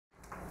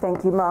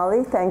Thank you,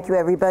 Molly. Thank you,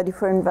 everybody,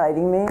 for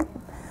inviting me.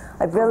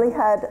 I've really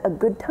had a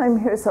good time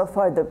here so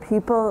far. The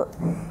people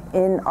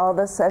in all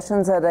the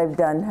sessions that I've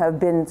done have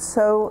been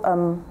so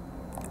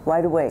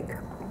wide awake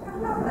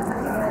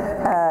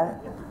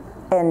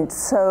and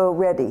so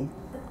ready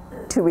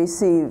to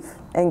receive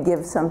and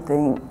give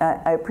something.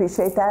 I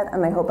appreciate that,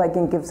 and I hope I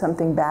can give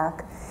something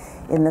back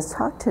in this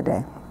talk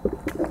today.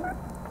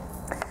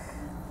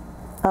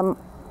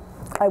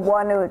 I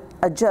want to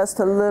adjust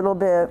a little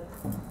bit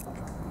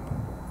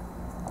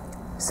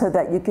so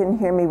that you can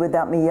hear me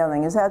without me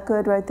yelling. Is that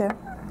good right there?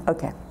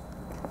 Okay.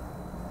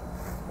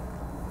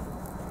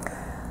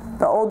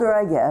 The older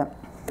I get,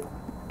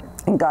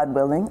 and God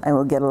willing, I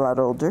will get a lot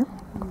older,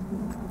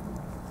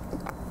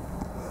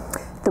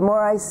 the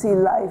more I see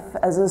life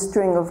as a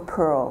string of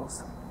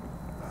pearls.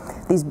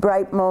 These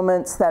bright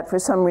moments that for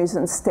some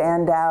reason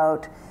stand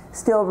out,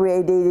 still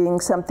radiating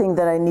something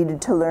that I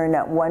needed to learn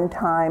at one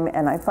time,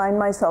 and I find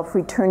myself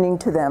returning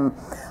to them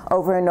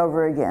over and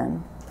over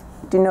again.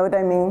 Do you know what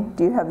I mean?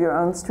 Do you have your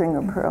own string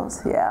of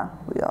pearls? Yeah,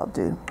 we all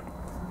do.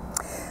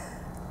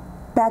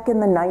 Back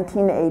in the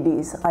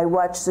 1980s, I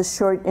watched a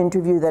short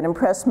interview that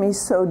impressed me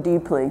so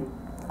deeply,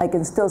 I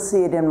can still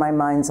see it in my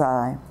mind's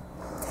eye.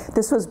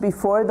 This was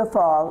before the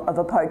fall of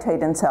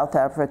apartheid in South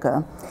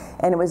Africa,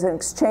 and it was an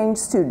exchange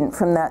student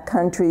from that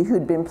country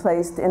who'd been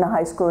placed in a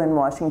high school in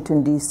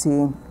Washington,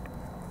 D.C.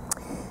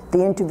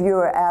 The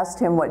interviewer asked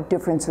him what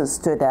differences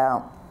stood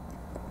out.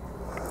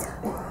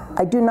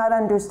 "I do not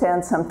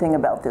understand something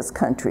about this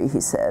country," he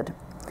said.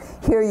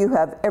 "Here you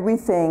have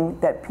everything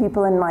that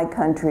people in my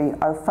country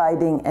are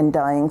fighting and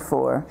dying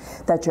for,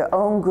 that your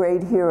own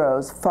great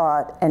heroes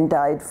fought and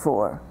died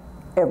for.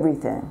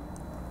 Everything.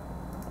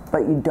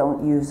 But you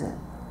don't use it."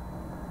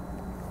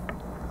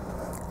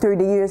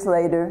 30 years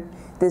later,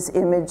 this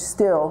image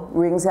still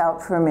rings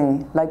out for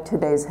me like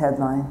today's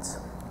headlines.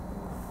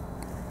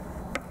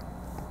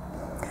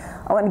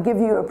 I want to give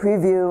you a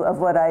preview of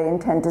what I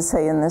intend to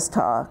say in this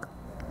talk.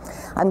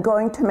 I'm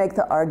going to make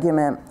the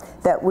argument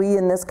that we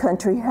in this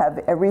country have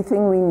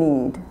everything we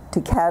need to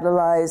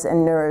catalyze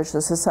and nourish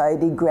a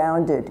society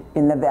grounded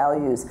in the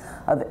values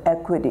of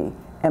equity,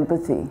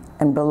 empathy,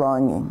 and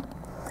belonging,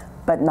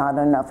 but not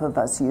enough of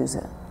us use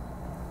it.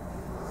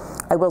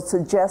 I will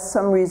suggest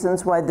some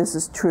reasons why this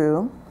is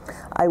true.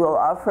 I will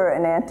offer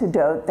an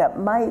antidote that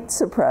might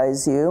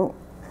surprise you,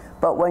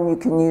 but one you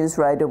can use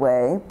right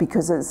away,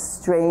 because as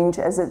strange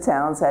as it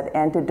sounds, that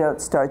antidote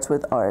starts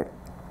with art.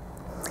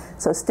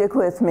 So stick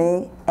with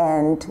me,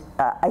 and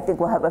I think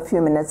we'll have a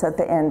few minutes at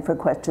the end for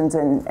questions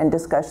and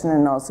discussion,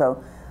 and also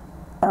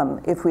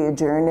if we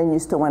adjourn and you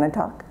still want to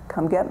talk,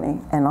 come get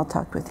me and I'll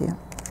talk with you.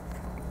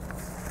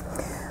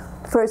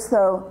 First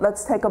though,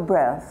 let's take a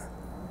breath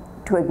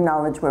to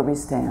acknowledge where we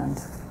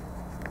stand.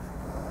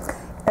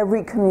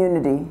 Every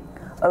community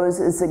owes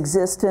its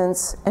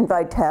existence and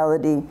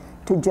vitality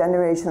to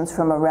generations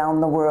from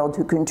around the world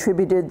who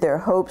contributed their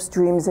hopes,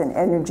 dreams, and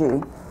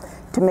energy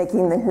to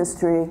making the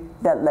history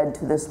that led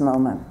to this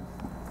moment.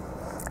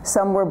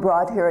 Some were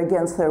brought here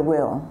against their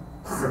will.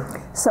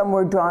 Some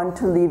were drawn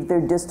to leave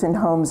their distant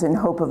homes in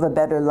hope of a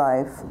better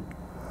life.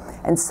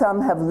 And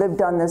some have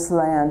lived on this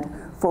land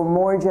for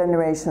more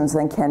generations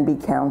than can be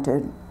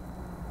counted.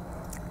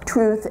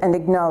 Truth and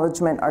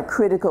acknowledgement are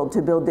critical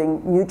to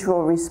building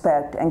mutual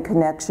respect and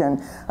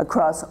connection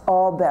across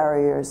all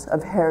barriers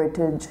of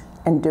heritage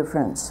and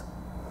difference.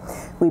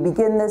 We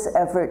begin this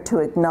effort to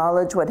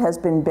acknowledge what has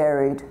been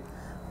buried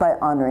by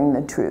honoring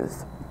the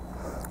truth.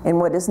 In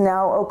what is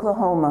now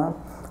Oklahoma,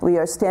 we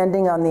are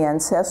standing on the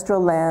ancestral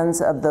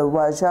lands of the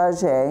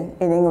Wajaje,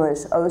 in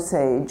English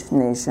Osage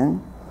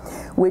Nation,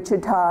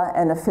 Wichita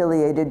and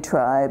affiliated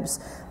tribes,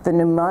 the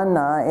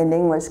Numana, in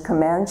English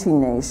Comanche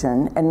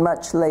Nation, and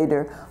much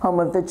later, home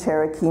of the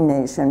Cherokee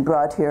Nation,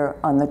 brought here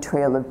on the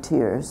Trail of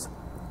Tears.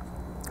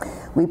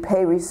 We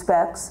pay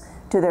respects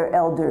to their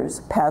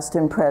elders, past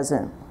and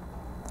present.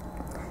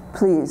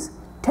 Please,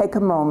 take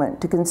a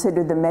moment to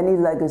consider the many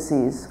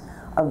legacies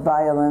of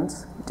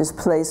violence,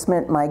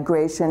 displacement,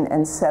 migration,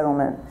 and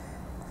settlement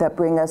that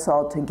bring us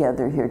all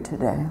together here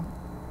today.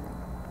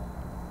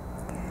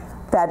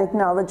 That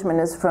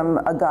acknowledgement is from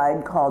a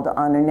guide called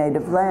Honor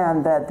Native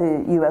Land that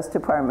the U.S.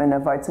 Department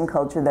of Arts and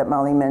Culture that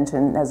Molly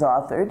mentioned has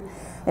authored.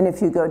 And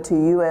if you go to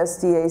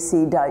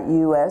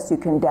usdac.us, you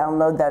can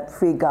download that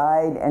free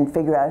guide and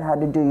figure out how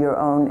to do your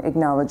own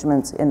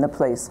acknowledgements in the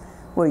place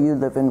where you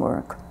live and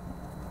work.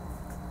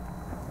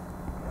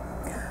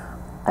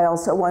 I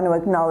also want to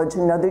acknowledge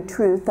another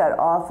truth that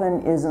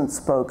often isn't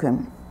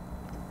spoken.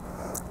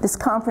 This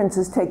conference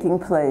is taking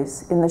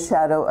place in the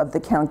shadow of the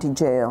county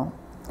jail,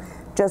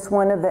 just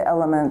one of the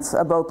elements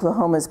of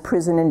Oklahoma's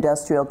prison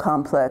industrial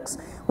complex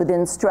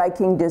within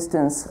striking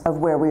distance of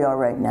where we are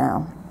right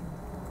now.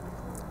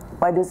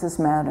 Why does this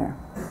matter?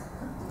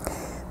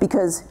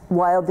 Because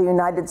while the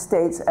United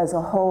States as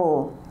a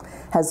whole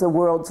has the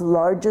world's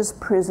largest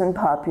prison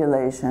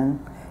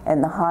population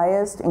and the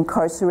highest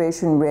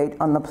incarceration rate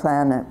on the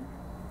planet,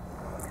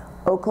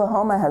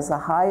 Oklahoma has the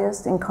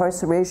highest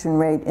incarceration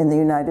rate in the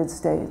United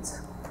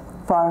States,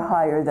 far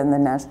higher than the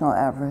national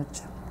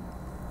average.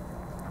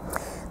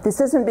 This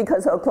isn't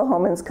because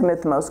Oklahomans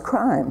commit the most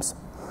crimes.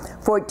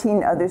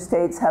 14 other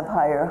states have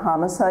higher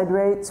homicide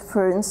rates,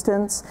 for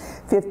instance.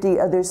 50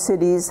 other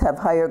cities have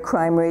higher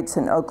crime rates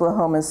than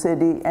Oklahoma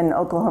City, and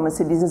Oklahoma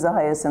City is the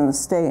highest in the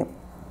state.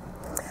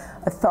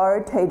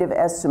 Authoritative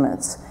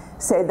estimates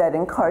say that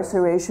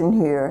incarceration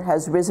here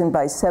has risen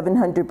by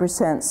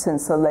 700%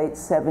 since the late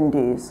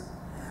 70s,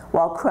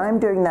 while crime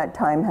during that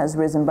time has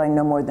risen by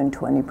no more than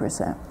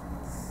 20%.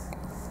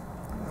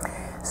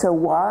 So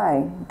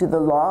why do the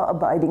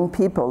law-abiding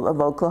people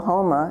of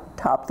Oklahoma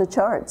top the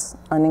charts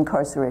on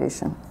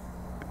incarceration?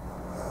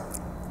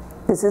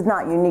 This is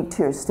not unique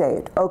to your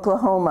state.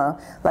 Oklahoma,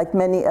 like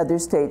many other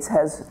states,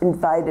 has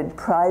invited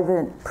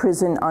private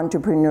prison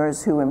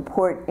entrepreneurs who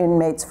import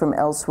inmates from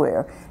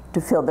elsewhere to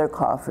fill their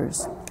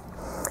coffers.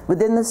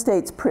 Within the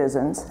state's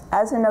prisons,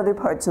 as in other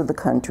parts of the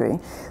country,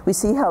 we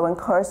see how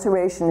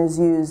incarceration is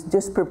used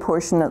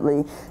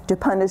disproportionately to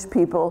punish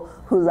people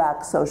who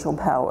lack social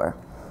power.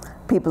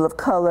 People of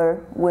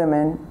color,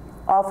 women,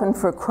 often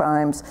for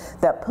crimes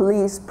that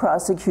police,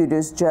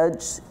 prosecutors,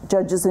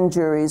 judges, and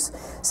juries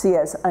see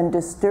as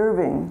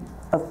undeserving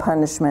of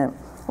punishment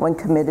when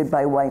committed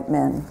by white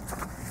men.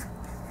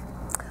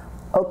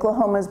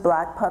 Oklahoma's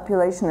black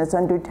population is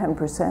under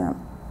 10%,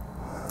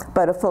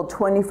 but a full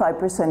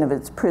 25% of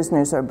its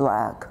prisoners are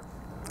black.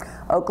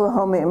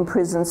 Oklahoma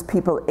imprisons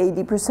people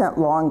 80%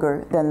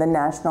 longer than the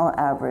national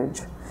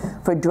average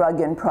for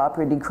drug and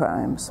property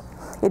crimes.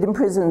 It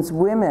imprisons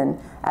women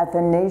at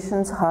the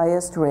nation's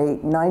highest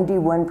rate,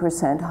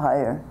 91%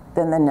 higher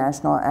than the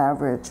national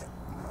average.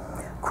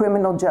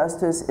 Criminal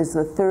justice is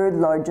the third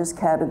largest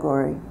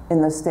category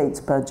in the state's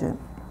budget.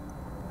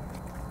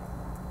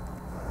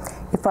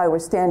 If I were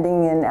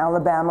standing in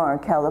Alabama or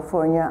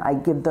California,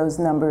 I'd give those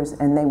numbers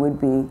and they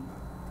would be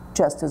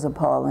just as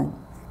appalling.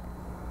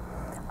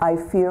 I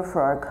fear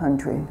for our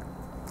country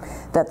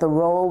that the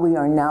role we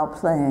are now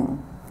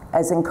playing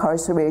as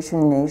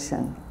incarceration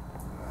nation,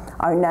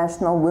 our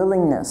national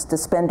willingness to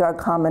spend our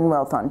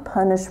Commonwealth on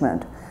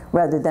punishment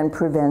rather than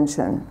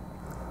prevention,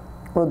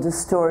 will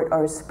distort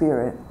our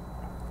spirit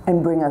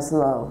and bring us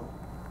low.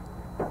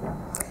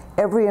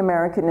 Every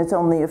American is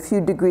only a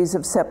few degrees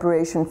of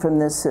separation from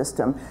this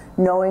system,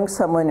 knowing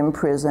someone in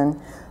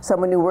prison,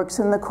 someone who works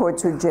in the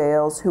courts or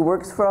jails, who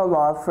works for a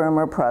law firm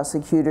or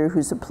prosecutor,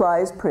 who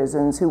supplies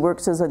prisons, who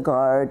works as a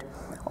guard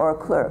or a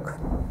clerk.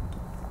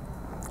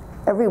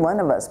 Every one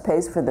of us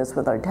pays for this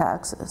with our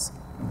taxes.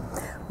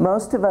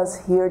 Most of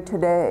us here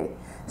today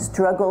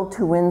struggle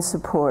to win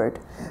support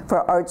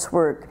for arts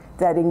work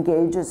that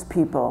engages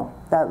people,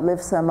 that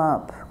lifts them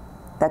up,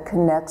 that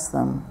connects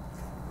them.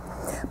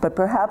 But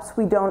perhaps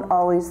we don't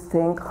always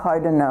think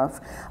hard enough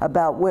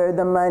about where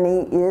the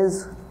money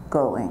is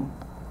going.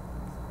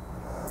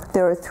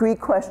 There are three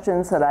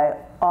questions that I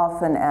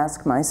often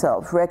ask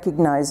myself,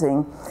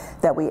 recognizing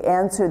that we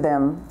answer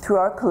them through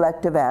our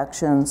collective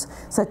actions,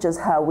 such as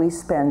how we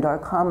spend our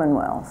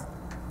Commonwealth.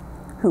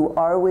 Who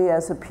are we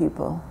as a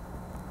people?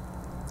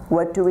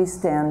 What do we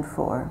stand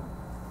for?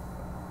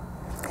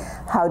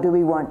 How do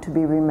we want to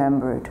be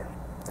remembered?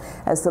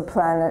 As the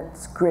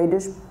planet's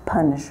greatest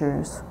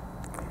punishers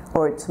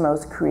or its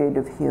most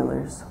creative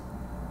healers?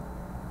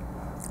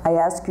 I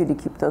ask you to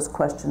keep those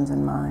questions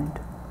in mind.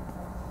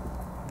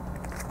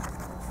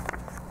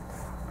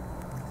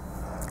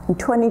 In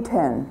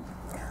 2010,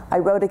 I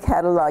wrote a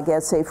catalog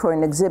essay for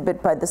an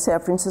exhibit by the San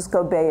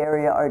Francisco Bay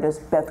Area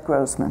artist Beth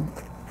Grossman.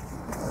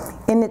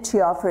 In it, she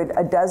offered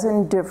a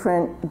dozen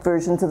different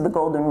versions of the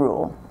Golden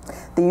Rule,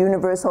 the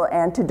universal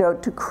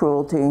antidote to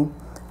cruelty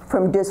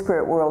from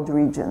disparate world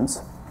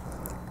regions.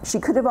 She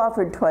could have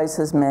offered twice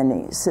as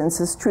many, since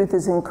this truth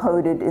is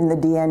encoded in the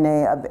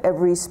DNA of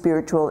every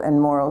spiritual and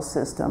moral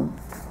system.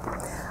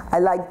 I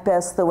like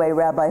best the way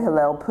Rabbi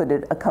Hillel put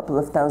it a couple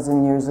of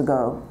thousand years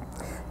ago.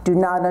 Do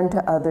not unto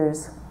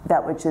others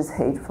that which is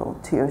hateful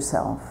to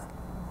yourself.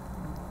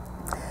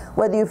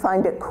 Whether you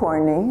find it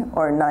corny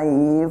or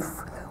naive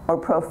or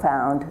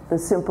profound, the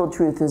simple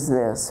truth is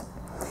this.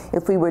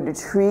 If we were to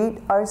treat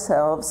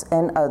ourselves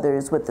and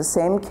others with the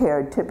same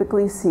care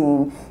typically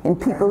seen in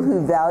people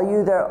who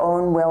value their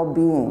own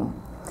well-being,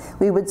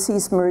 we would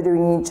cease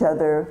murdering each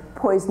other,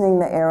 poisoning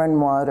the air and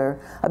water,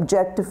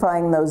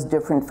 objectifying those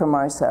different from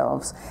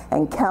ourselves,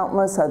 and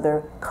countless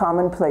other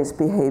commonplace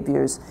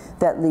behaviors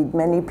that lead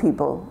many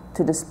people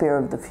to despair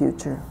of the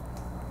future.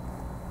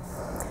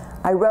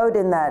 I wrote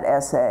in that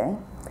essay,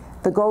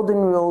 the Golden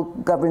Rule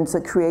governs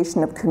the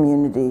creation of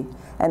community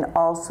and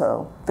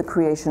also the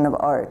creation of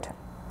art.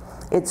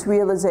 Its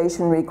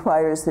realization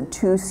requires the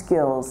two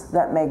skills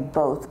that make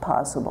both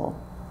possible: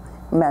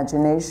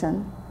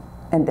 imagination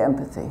and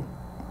empathy.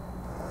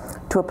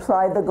 To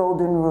apply the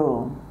Golden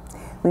Rule,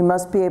 we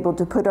must be able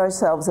to put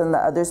ourselves in the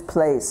other's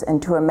place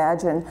and to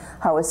imagine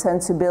how a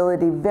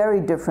sensibility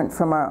very different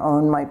from our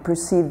own might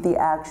perceive the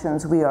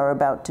actions we are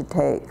about to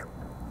take.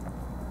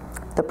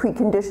 The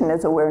precondition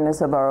is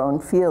awareness of our own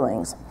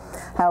feelings.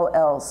 How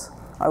else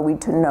are we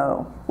to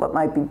know what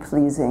might be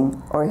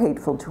pleasing or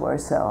hateful to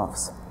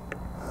ourselves?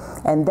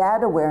 And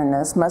that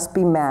awareness must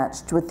be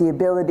matched with the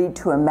ability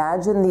to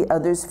imagine the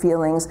other's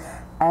feelings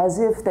as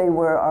if they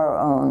were our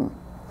own,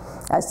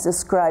 as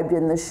described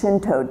in the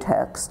Shinto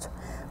text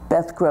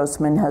Beth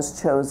Grossman has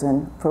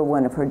chosen for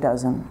one of her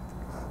dozen.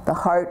 The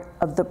heart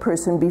of the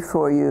person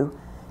before you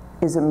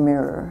is a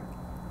mirror.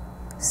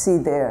 See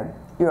there,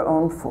 your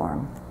own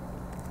form.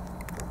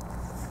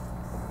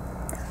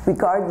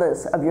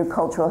 Regardless of your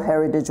cultural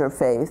heritage or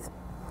faith,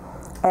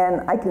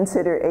 and I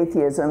consider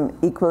atheism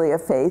equally a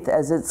faith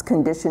as it's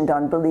conditioned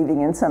on believing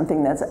in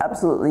something that's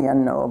absolutely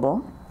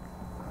unknowable,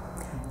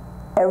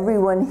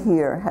 everyone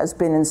here has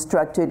been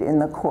instructed in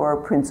the core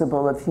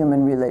principle of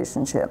human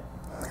relationship.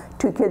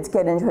 Two kids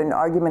get into an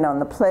argument on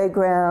the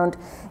playground,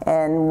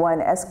 and one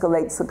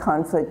escalates the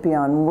conflict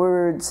beyond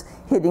words,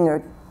 hitting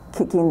or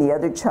kicking the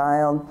other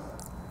child.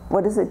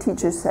 What does the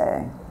teacher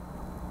say?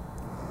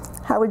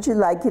 How would you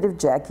like it if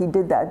Jackie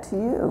did that to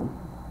you?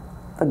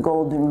 The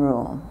golden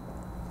rule.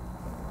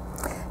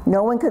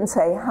 No one can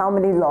say how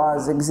many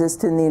laws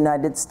exist in the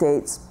United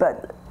States,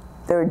 but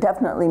there are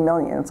definitely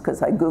millions,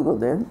 because I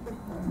Googled it.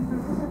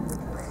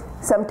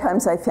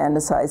 Sometimes I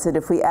fantasize that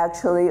if we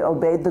actually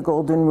obeyed the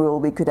golden rule,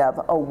 we could have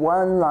a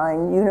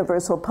one-line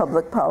universal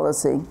public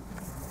policy.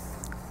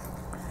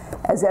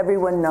 As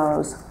everyone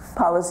knows,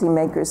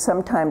 policymakers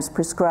sometimes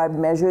prescribe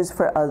measures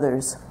for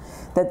others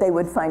that they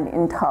would find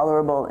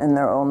intolerable in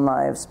their own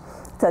lives,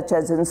 such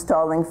as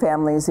installing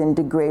families in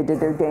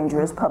degraded or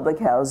dangerous public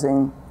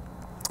housing,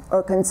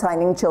 or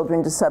consigning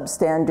children to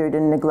substandard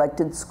and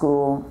neglected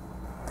school,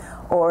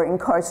 or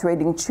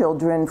incarcerating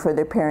children for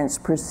their parents'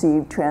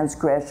 perceived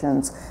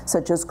transgressions,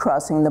 such as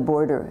crossing the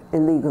border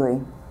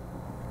illegally.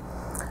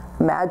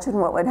 Imagine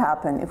what would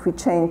happen if we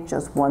changed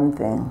just one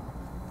thing.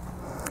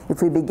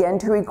 If we began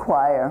to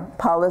require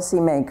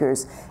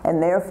policymakers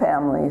and their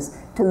families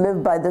to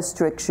live by the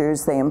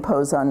strictures they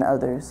impose on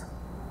others.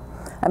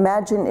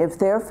 Imagine if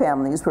their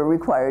families were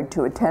required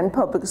to attend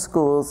public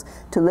schools,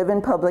 to live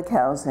in public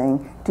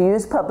housing, to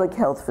use public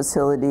health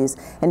facilities,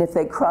 and if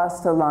they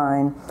crossed the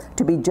line,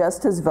 to be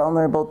just as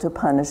vulnerable to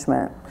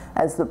punishment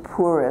as the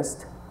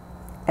poorest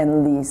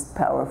and least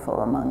powerful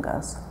among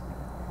us.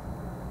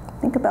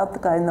 Think about the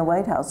guy in the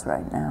White House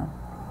right now.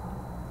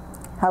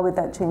 How would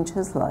that change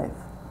his life?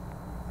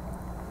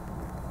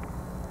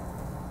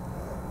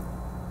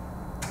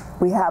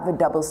 We have a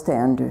double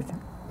standard.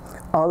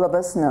 All of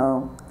us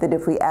know that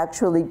if we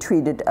actually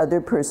treated other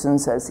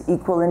persons as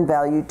equal in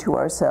value to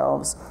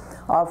ourselves,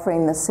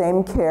 offering the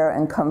same care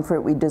and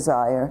comfort we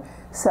desire,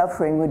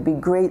 suffering would be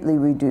greatly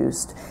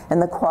reduced and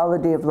the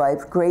quality of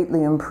life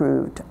greatly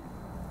improved.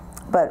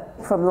 But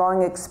from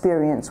long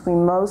experience, we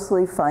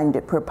mostly find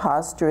it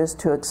preposterous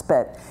to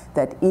expect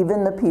that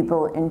even the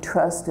people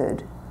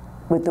entrusted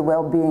with the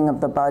well-being of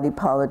the body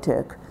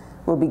politic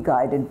will be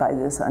guided by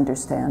this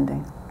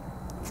understanding.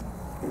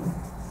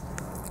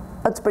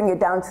 Let's bring it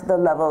down to the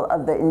level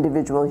of the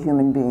individual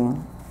human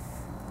being.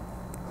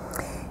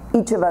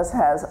 Each of us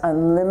has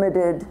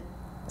unlimited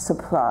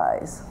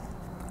supplies,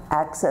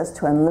 access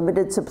to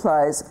unlimited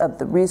supplies of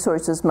the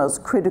resources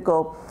most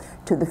critical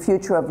to the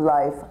future of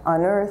life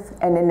on Earth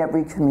and in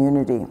every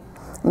community: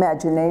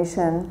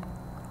 imagination,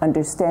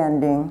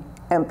 understanding,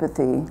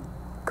 empathy,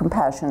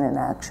 compassion, and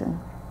action.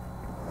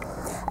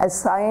 As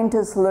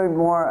scientists learn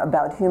more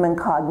about human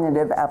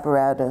cognitive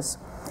apparatus,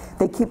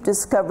 they keep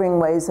discovering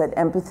ways that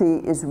empathy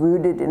is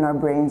rooted in our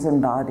brains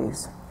and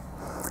bodies.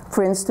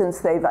 For instance,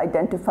 they've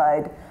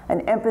identified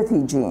an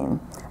empathy gene,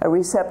 a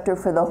receptor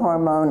for the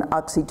hormone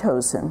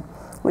oxytocin,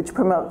 which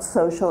promotes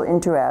social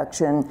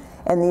interaction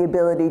and the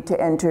ability to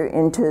enter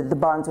into the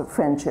bonds of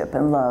friendship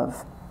and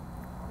love.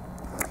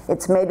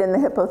 It's made in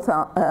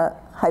the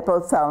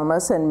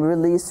hypothalamus and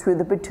released through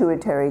the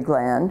pituitary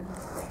gland.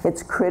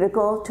 It's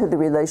critical to the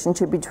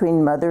relationship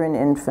between mother and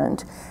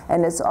infant,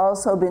 and it's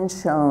also been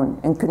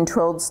shown in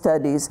controlled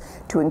studies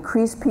to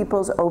increase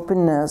people's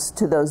openness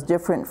to those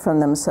different from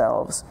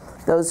themselves,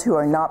 those who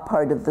are not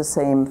part of the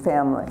same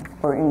family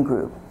or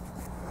in-group.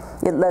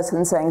 It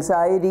lessens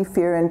anxiety,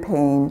 fear, and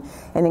pain,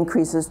 and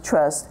increases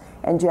trust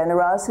and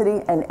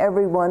generosity, and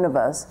every one of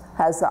us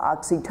has the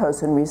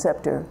oxytocin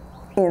receptor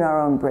in our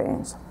own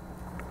brains.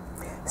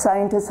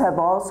 Scientists have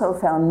also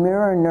found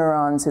mirror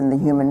neurons in the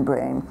human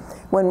brain.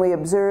 When we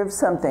observe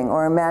something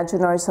or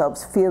imagine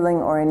ourselves feeling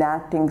or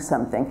enacting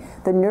something,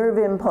 the nerve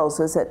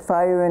impulses that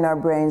fire in our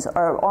brains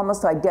are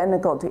almost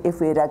identical to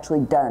if we had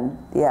actually done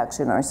the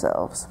action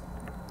ourselves.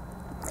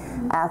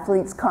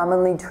 Athletes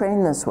commonly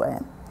train this way.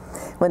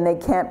 When they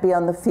can't be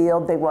on the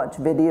field, they watch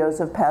videos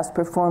of past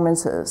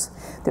performances.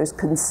 There's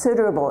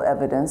considerable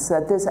evidence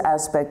that this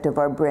aspect of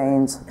our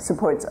brains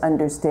supports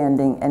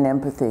understanding and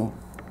empathy.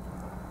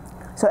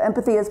 So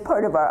empathy is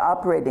part of our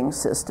operating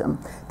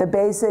system, the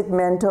basic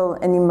mental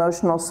and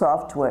emotional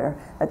software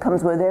that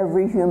comes with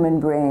every human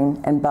brain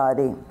and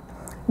body.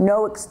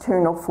 No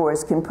external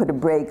force can put a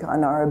brake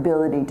on our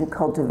ability to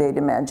cultivate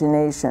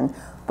imagination,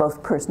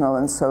 both personal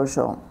and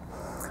social,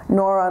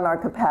 nor on our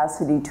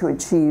capacity to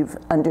achieve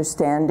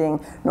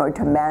understanding, nor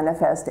to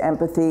manifest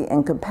empathy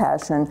and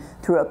compassion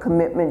through a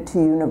commitment to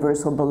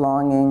universal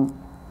belonging,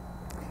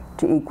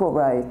 to equal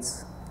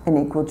rights and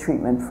equal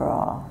treatment for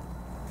all.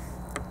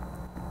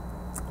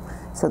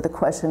 So the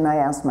question I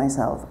ask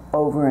myself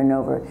over and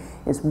over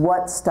is,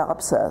 what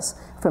stops us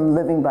from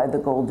living by the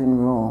golden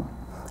rule,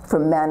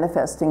 from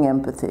manifesting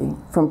empathy,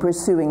 from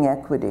pursuing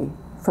equity,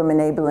 from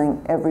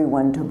enabling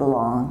everyone to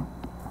belong?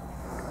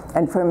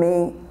 And for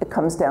me, it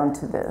comes down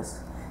to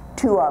this.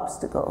 Two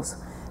obstacles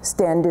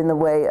stand in the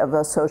way of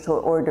a social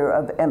order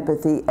of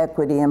empathy,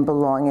 equity, and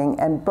belonging,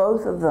 and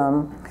both of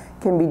them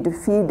can be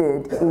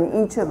defeated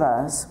in each of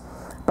us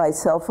by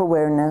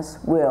self-awareness,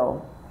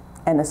 will,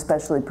 and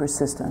especially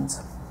persistence.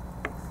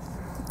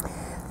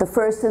 The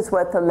first is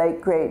what the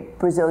late, great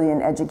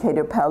Brazilian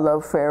educator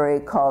Paulo Freire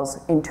calls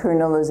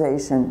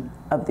internalization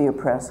of the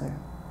oppressor.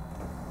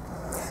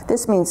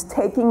 This means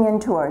taking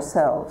into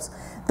ourselves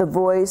the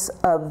voice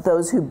of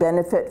those who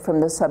benefit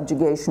from the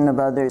subjugation of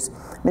others,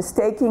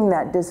 mistaking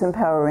that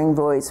disempowering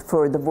voice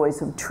for the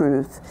voice of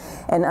truth,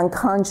 and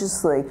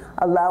unconsciously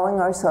allowing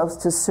ourselves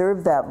to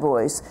serve that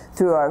voice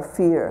through our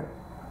fear,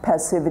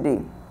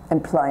 passivity,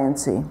 and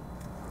pliancy.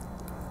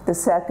 The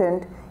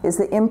second is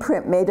the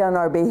imprint made on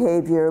our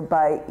behavior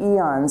by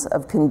eons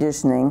of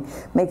conditioning,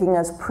 making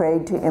us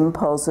prey to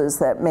impulses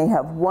that may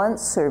have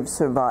once served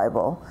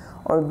survival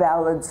or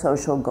valid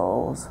social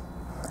goals,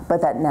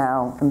 but that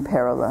now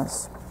imperil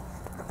us.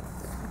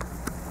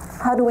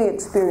 How do we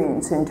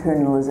experience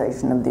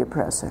internalization of the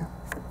oppressor?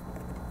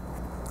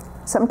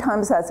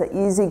 Sometimes that's an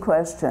easy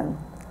question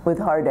with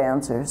hard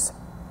answers.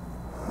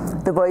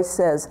 The voice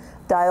says,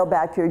 dial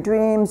back your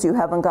dreams, you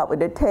haven't got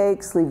what it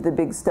takes, leave the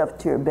big stuff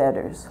to your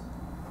betters.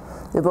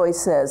 The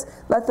voice says,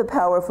 let the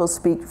powerful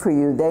speak for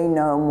you, they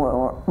know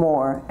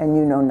more and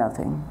you know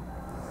nothing.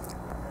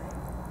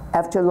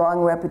 After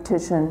long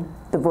repetition,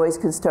 the voice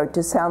can start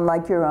to sound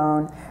like your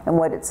own, and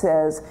what it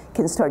says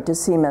can start to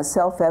seem as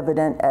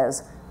self-evident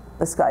as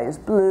the sky is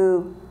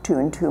blue, 2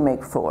 and 2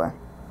 make 4.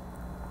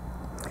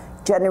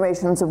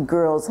 Generations of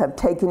girls have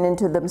taken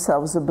into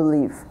themselves a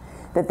belief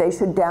that they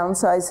should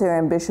downsize their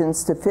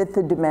ambitions to fit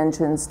the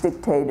dimensions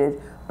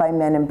dictated by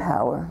men in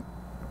power.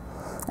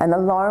 An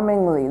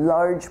alarmingly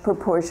large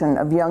proportion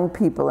of young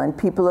people and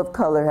people of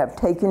color have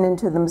taken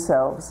into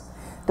themselves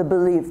the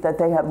belief that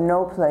they have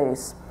no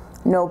place,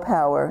 no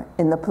power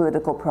in the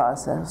political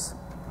process.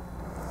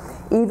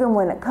 Even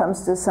when it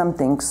comes to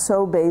something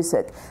so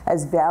basic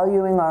as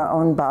valuing our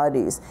own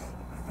bodies,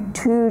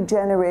 2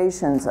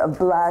 generations of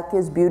Black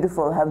is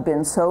beautiful have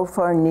been so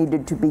far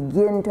needed to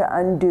begin to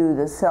undo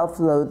the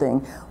self-loathing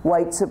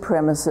white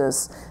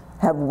supremacists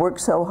have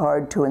worked so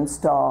hard to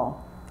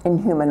install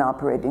in human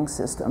operating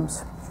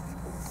systems.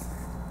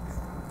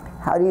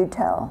 How do you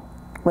tell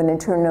when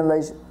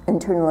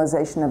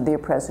internalization of the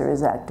oppressor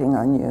is acting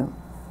on you?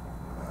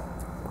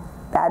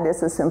 That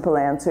is a simple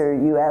answer.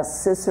 You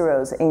ask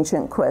Cicero's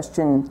ancient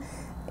question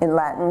in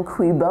Latin,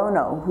 cui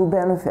bono, who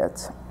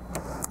benefits?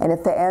 And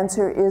if the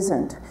answer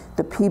isn't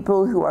the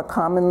people who are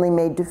commonly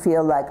made to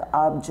feel like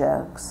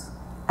objects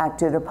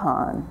acted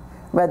upon,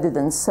 rather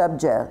than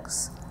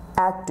subjects,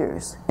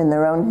 actors in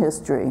their own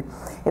history,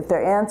 if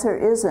their answer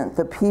isn't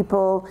the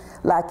people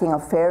lacking a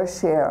fair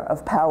share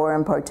of power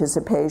and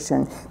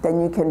participation,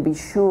 then you can be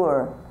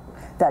sure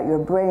that your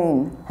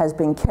brain has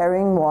been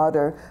carrying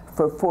water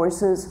for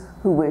forces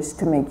who wish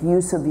to make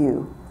use of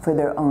you for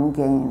their own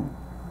gain.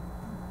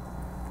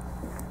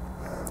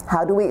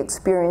 How do we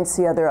experience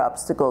the other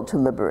obstacle to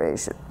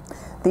liberation?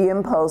 The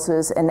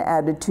impulses and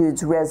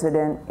attitudes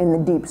resident in the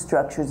deep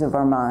structures of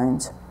our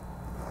minds.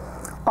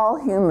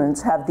 All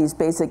humans have these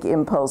basic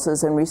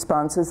impulses and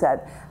responses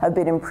that have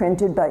been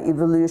imprinted by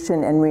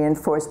evolution and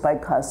reinforced by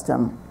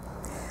custom.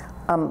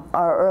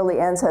 Our early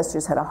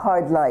ancestors had a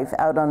hard life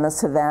out on the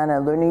savannah,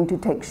 learning to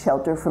take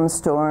shelter from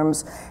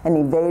storms and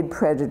evade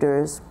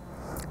predators.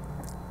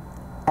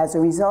 As a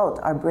result,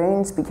 our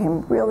brains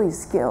became really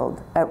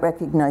skilled at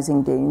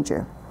recognizing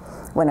danger.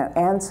 When our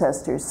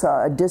ancestors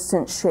saw a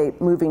distant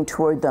shape moving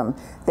toward them,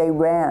 they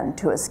ran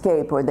to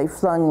escape or they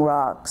flung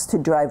rocks to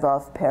drive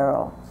off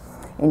peril.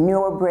 In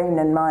your brain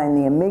and mine,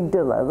 the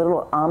amygdala, a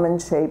little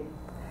almond-shaped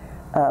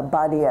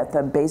body at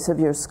the base of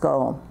your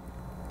skull,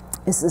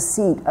 is the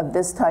seat of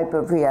this type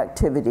of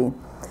reactivity,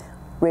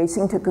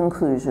 racing to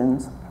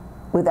conclusions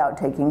without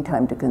taking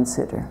time to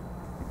consider.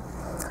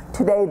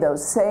 Today,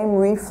 those same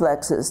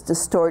reflexes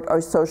distort our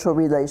social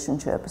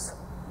relationships.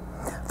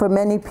 For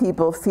many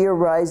people, fear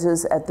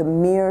rises at the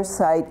mere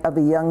sight of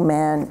a young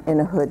man in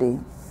a hoodie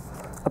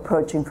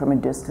approaching from a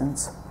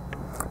distance.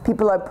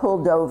 People are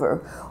pulled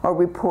over or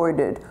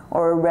reported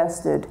or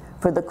arrested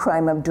for the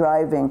crime of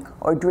driving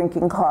or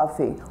drinking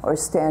coffee or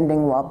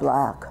standing while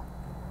black.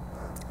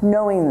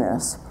 Knowing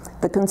this,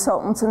 the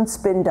consultants and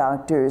spin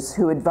doctors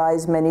who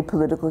advise many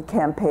political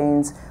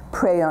campaigns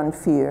prey on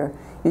fear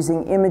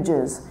using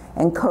images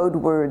and code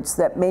words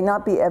that may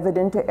not be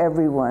evident to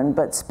everyone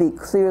but speak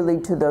clearly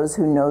to those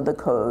who know the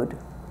code.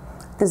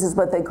 This is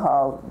what they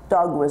call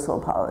dog whistle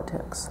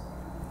politics.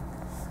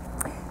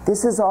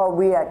 This is all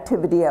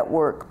reactivity at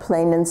work,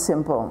 plain and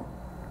simple.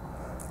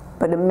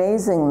 But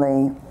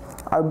amazingly,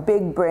 Our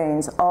big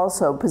brains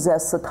also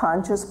possess the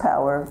conscious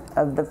power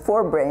of the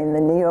forebrain, the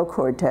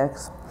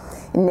neocortex,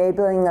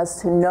 enabling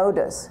us to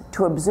notice,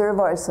 to observe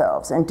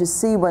ourselves, and to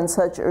see when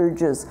such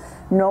urges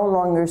no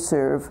longer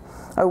serve,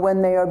 or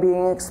when they are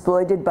being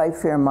exploited by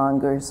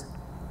fearmongers,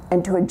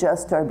 and to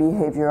adjust our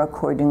behavior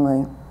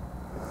accordingly.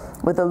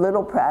 With a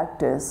little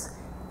practice,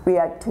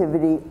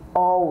 reactivity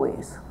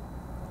always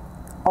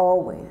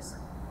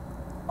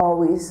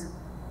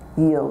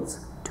yields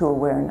to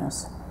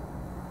awareness.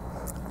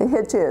 The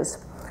hitch is,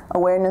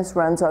 awareness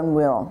runs on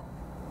will.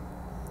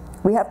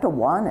 We have to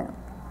want it.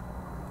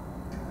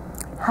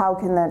 How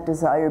can that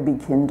desire be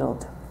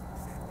kindled?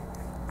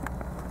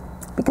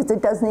 Because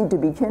it does need to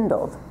be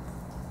kindled.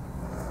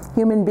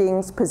 Human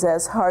beings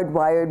possess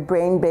hardwired,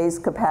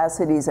 brain-based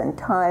capacities and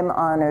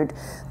time-honored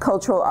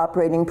cultural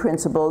operating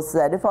principles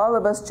that, if all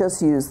of us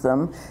just used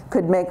them,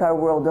 could make our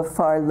world a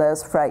far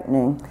less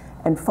frightening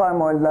and far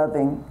more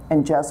loving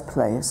and just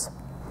place.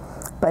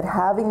 But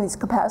having these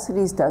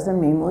capacities doesn't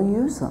mean we'll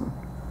use them.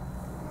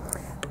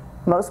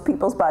 Most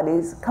people's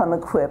bodies come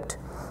equipped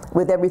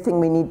with everything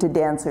we need to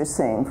dance or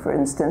sing, for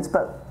instance,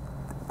 but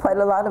quite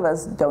a lot of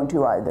us don't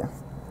do either.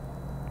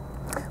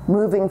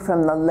 Moving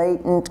from the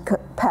latent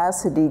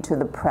capacity to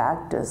the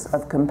practice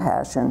of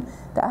compassion,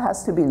 that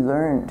has to be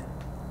learned.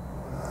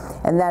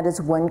 And that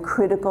is one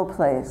critical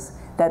place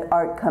that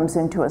art comes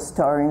into a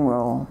starring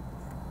role.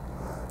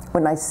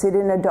 When I sit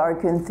in a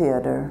darkened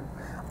theater,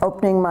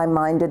 opening my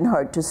mind and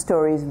heart to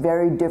stories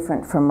very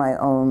different from my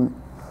own,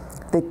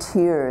 the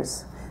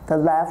tears, the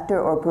laughter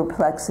or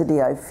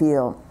perplexity I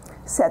feel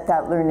set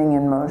that learning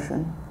in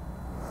motion.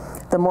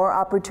 The more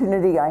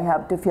opportunity I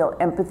have to feel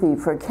empathy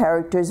for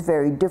characters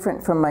very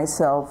different from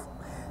myself,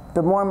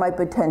 the more my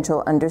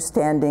potential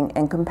understanding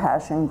and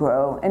compassion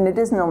grow. And it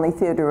isn't only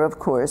theater, of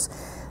course,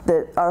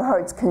 that our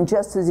hearts can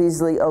just as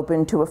easily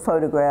open to a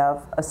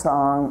photograph, a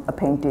song, a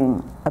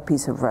painting, a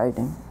piece of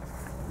writing.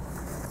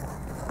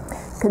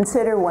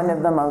 Consider one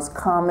of the most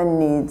common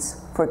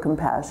needs for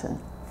compassion: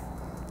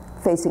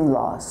 facing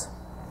loss.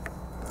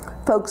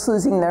 Folks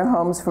losing their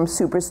homes from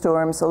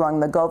superstorms along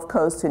the Gulf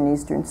Coast and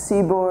eastern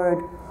seaboard,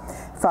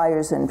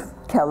 fires in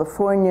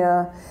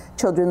California,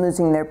 children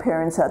losing their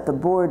parents at the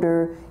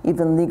border,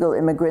 even legal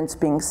immigrants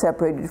being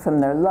separated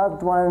from their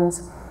loved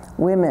ones,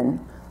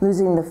 women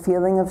losing the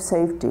feeling of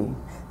safety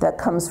that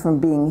comes from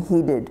being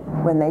heeded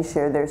when they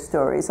share their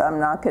stories. I'm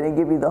not going to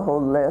give you the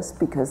whole list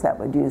because that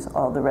would use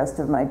all the rest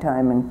of my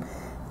time and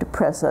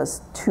depress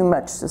us too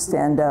much to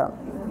stand up.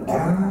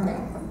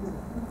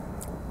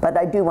 But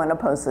I do want to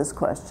pose this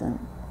question.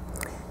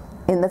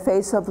 In the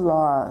face of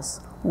loss,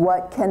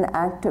 what can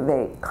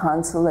activate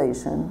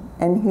consolation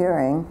and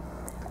hearing?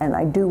 And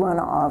I do want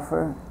to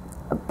offer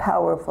a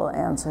powerful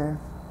answer: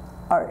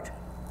 art.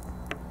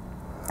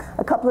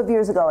 A couple of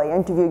years ago, I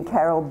interviewed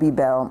Carol B.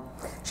 Bell.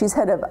 She's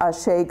head of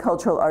Ashe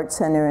Cultural Arts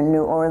Center in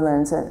New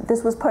Orleans, and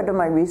this was part of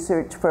my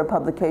research for a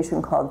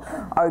publication called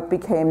Art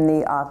Became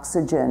the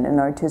Oxygen, an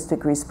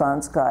artistic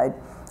response guide,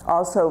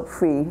 also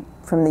free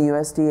from the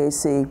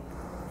USDAC.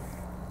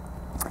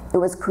 It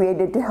was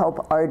created to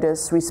help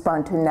artists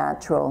respond to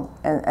natural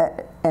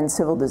and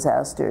civil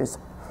disasters.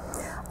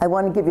 I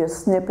want to give you a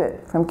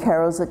snippet from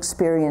Carol's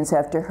experience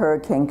after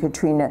Hurricane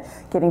Katrina,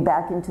 getting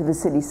back into the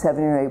city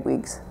 7 or 8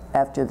 weeks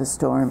after the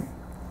storm.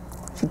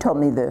 She told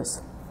me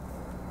this: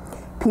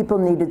 people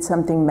needed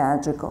something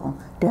magical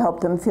to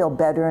help them feel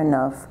better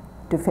enough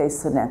to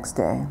face the next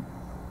day.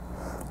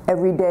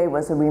 Every day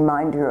was a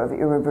reminder of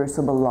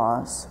irreversible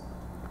loss.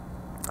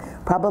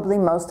 Probably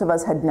most of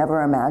us had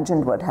never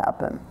imagined what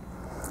happened.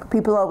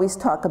 People always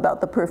talk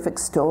about the perfect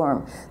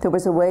storm. There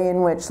was a way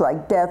in which,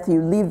 like death,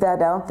 you leave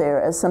that out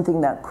there as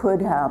something that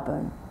could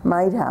happen,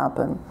 might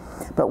happen.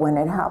 But when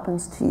it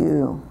happens to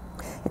you,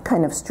 it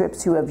kind of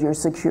strips you of your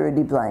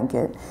security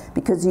blanket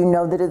because you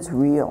know that it's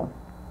real.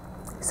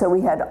 So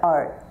we had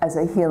art as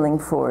a healing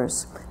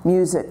force,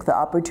 music, the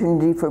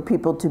opportunity for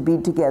people to be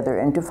together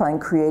and to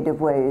find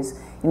creative ways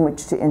in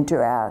which to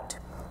interact.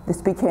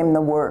 This became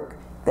the work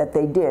that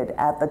they did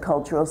at the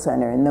Cultural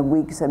Center in the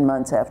weeks and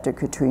months after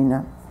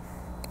Katrina.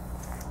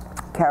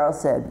 Carol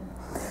said,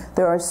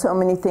 "There are so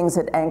many things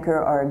that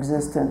anchor our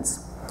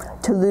existence.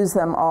 To lose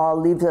them all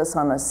leaves us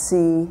on a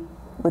sea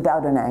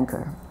without an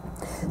anchor."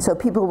 So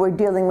people were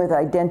dealing with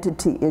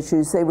identity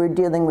issues, they were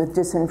dealing with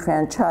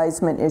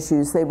disenfranchisement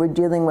issues, they were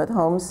dealing with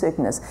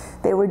homesickness,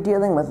 they were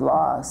dealing with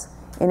loss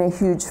in a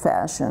huge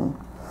fashion.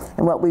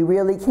 And what we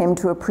really came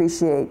to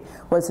appreciate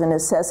was the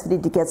necessity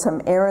to get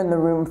some air in the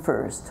room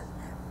first,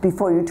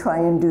 before you try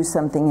and do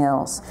something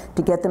else,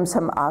 to get them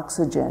some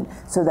oxygen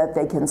so that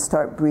they can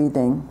start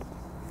breathing.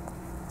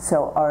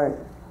 So art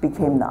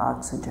became the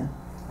oxygen.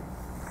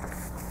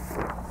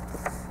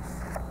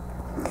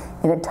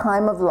 In a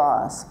time of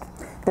loss,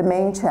 the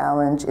main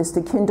challenge is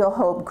to kindle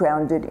hope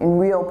grounded in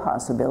real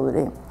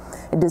possibility,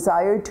 a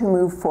desire to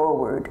move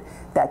forward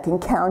that can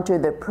counter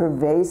the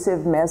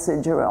pervasive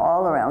message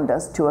all around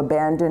us to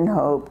abandon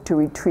hope, to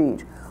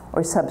retreat,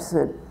 or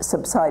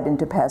subside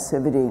into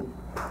passivity.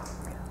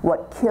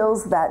 What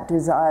kills that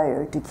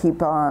desire to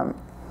keep on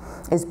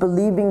is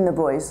believing the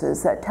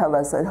voices that tell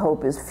us that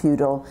hope is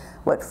futile,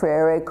 what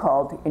Freire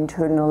called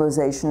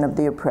internalization of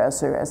the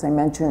oppressor, as I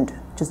mentioned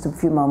just a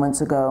few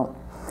moments ago.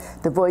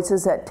 The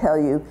voices that tell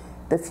you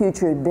the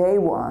future they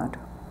want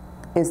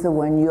is the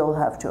one you'll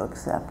have to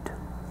accept.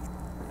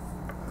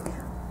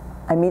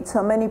 I meet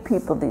so many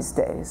people these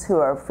days who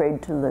are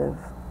afraid to live.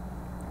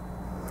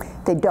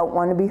 They don't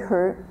want to be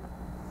hurt,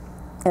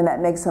 and that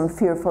makes them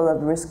fearful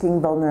of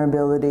risking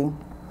vulnerability.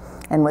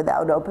 And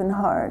without open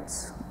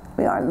hearts,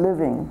 we aren't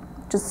living,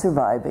 just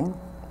surviving.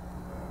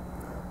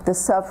 The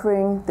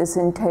suffering this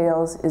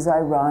entails is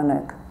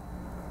ironic,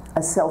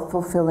 a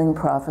self-fulfilling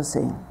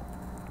prophecy.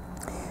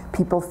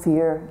 People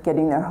fear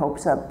getting their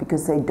hopes up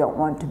because they don't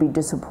want to be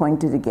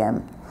disappointed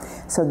again,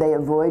 so they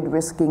avoid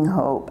risking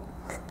hope.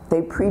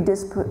 They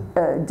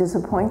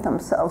disappoint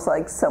themselves,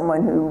 like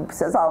someone who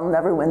says, I'll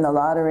never win the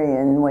lottery,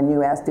 and when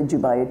you ask, did you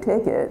buy a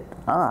ticket?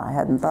 Ah, I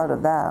hadn't thought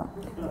of that.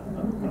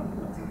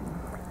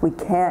 We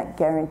can't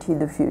guarantee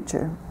the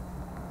future,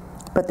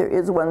 but there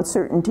is one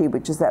certainty,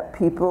 which is that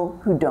people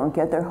who don't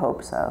get their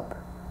hopes up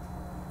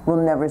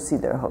will never see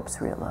their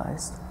hopes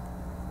realized.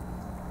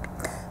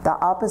 The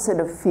opposite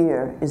of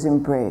fear is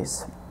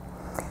embrace.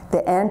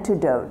 The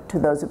antidote to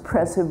those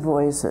oppressive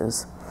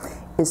voices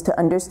is to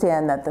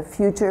understand that the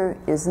future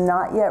is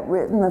not yet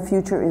written, the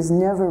future is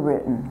never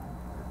written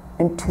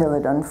until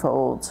it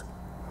unfolds,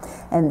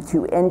 and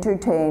to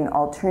entertain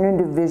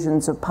alternative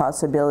visions of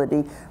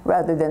possibility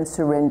rather than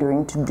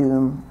surrendering to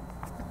doom.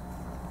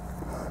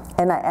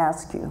 And I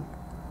ask you,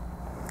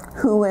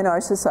 who in our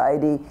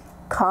society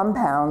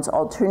compounds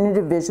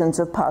alternative visions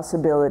of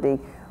possibility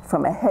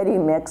from a heady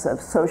mix of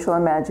social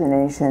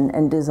imagination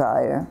and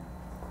desire?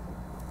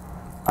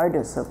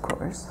 Artists, of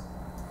course.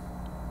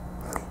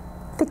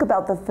 Think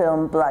about the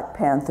film Black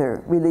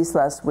Panther, released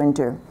last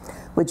winter,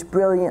 which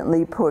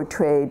brilliantly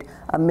portrayed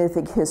a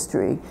mythic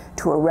history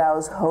to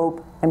arouse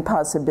hope and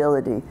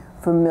possibility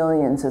for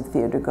millions of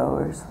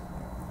theatergoers.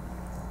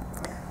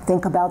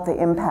 Think about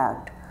the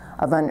impact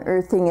of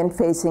unearthing and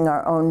facing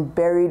our own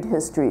buried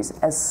histories,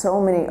 as so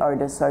many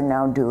artists are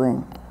now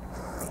doing.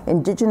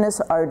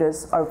 Indigenous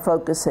artists are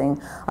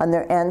focusing on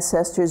their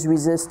ancestors'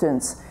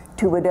 resistance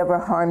to whatever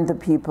harmed the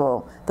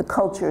people, the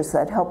cultures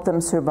that helped them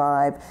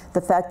survive,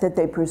 the fact that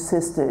they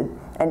persisted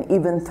and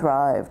even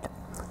thrived.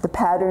 The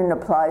pattern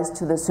applies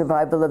to the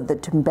survival of the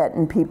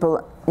Tibetan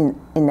people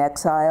in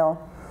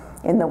exile,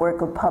 in the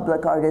work of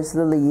public artist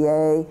Lily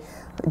Ye,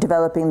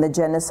 developing the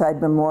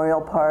Genocide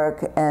Memorial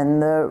Park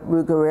and the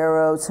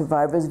Rugerero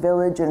Survivors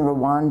Village in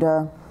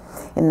Rwanda,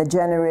 in the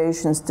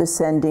generations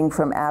descending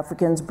from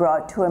Africans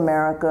brought to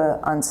America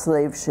on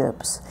slave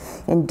ships.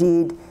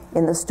 Indeed,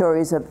 in the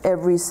stories of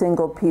every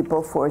single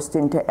people forced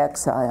into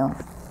exile.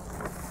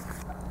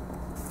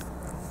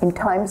 In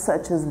times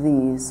such as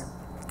these,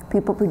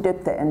 people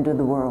predict the end of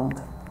the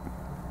world.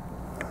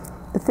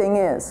 The thing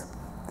is,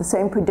 the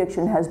same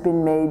prediction has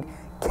been made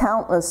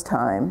countless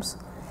times,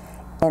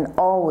 and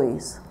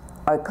always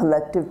our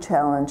collective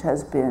challenge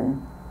has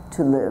been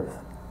to live.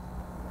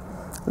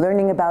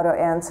 Learning about our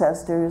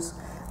ancestors,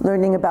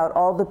 learning about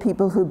all the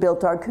people who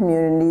built our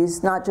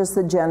communities, not just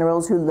the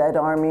generals who led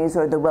armies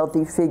or the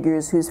wealthy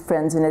figures whose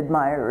friends and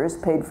admirers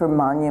paid for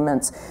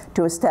monuments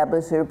to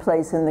establish their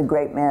place in the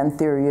great man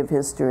theory of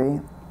history.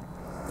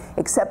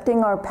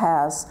 Accepting our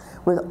past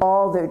with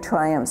all their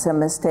triumphs and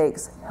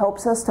mistakes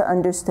helps us to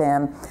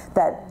understand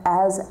that,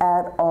 as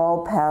at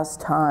all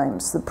past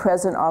times, the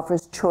present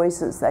offers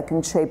choices that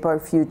can shape our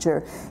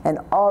future, and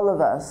all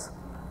of us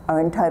are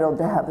entitled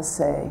to have a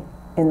say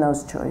in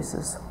those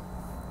choices.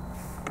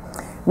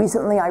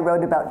 Recently, I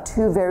wrote about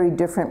two very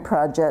different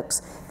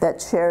projects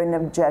that share an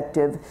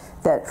objective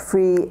that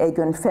Free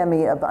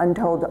Egunfemi of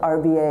Untold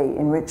RVA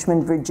in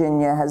Richmond,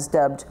 Virginia has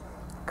dubbed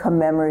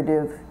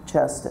commemorative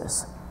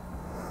justice.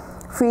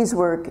 Free's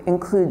work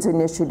includes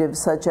initiatives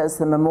such as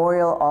the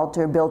memorial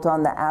altar built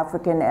on the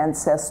African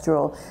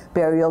ancestral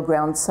burial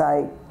ground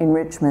site in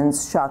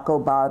Richmond's Shako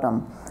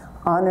Bottom,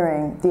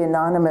 honoring the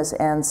anonymous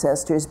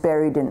ancestors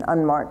buried in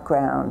unmarked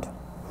ground,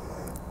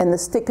 and the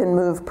Stick and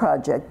Move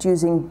project,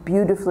 using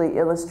beautifully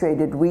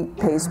illustrated wheat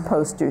paste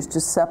posters to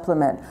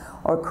supplement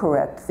or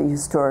correct the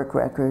historic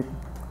record.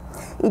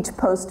 Each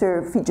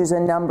poster features a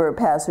number of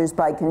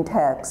passers-by can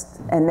text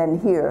and then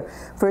hear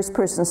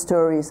first-person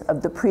stories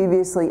of the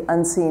previously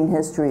unseen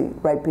history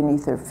right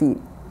beneath their feet.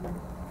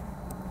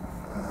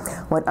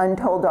 What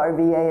Untold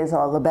RVA is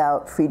all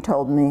about, Free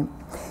told me,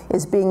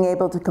 is being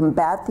able to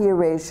combat the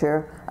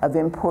erasure of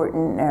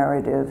important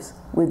narratives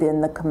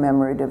within the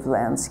commemorative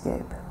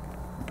landscape.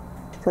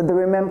 So the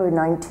Remember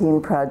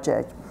 19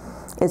 project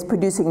is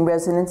producing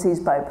residencies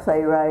by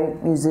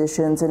playwrights,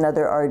 musicians, and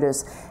other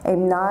artists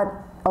aimed not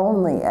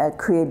only at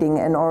creating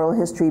an oral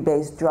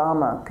history-based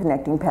drama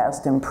connecting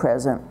past and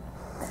present,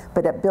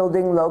 but at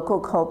building local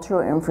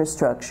cultural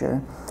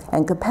infrastructure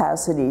and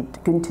capacity to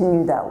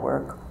continue that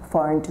work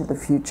far into the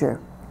future.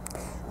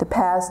 The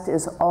past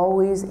is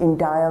always in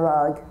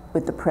dialogue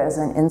with the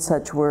present in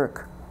such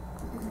work.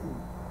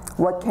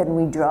 What can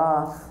we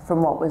draw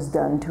from what was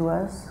done to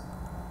us,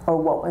 or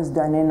what was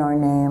done in our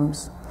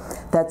names?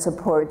 that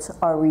supports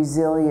our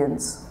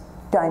resilience,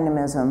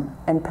 dynamism,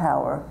 and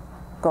power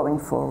going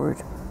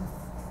forward.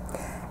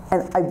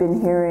 And I've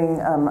been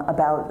hearing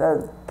about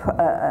a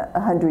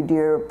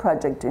 100-year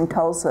project in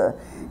Tulsa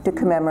to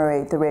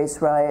commemorate the race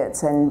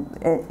riots and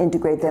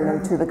integrate them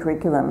into the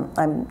curriculum.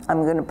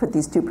 I'm going to put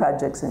these two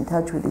projects in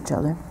touch with each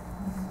other.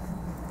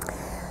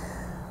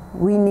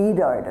 We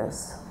need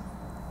artists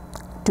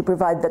to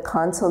provide the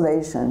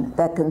consolation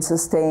that can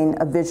sustain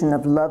a vision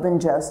of love and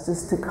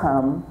justice to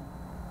come,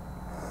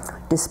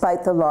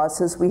 despite the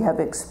losses we have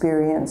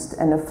experienced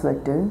and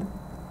afflicted,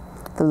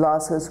 the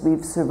losses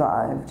we've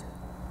survived,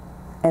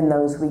 and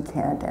those we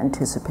can't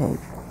anticipate.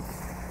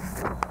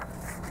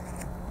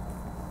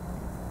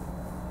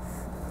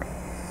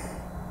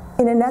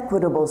 In an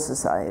equitable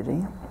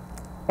society,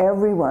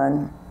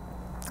 everyone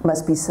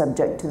must be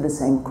subject to the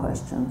same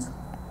questions.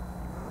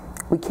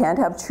 We can't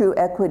have true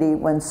equity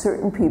when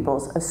certain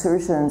people's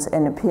assertions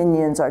and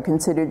opinions are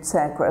considered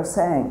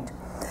sacrosanct,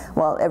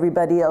 while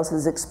everybody else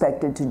is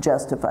expected to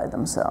justify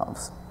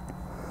themselves.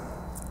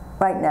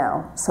 Right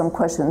now, some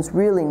questions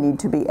really need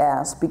to be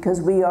asked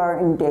because we are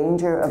in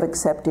danger of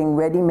accepting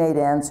ready-made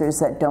answers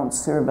that don't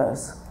serve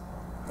us.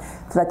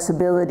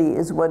 Flexibility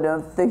is one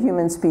of the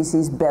human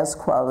species' best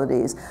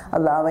qualities,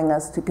 allowing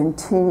us to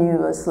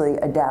continuously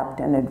adapt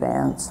and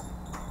advance.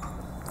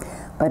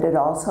 But it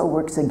also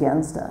works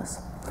against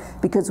us,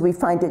 because we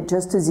find it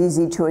just as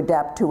easy to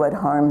adapt to what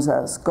harms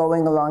us,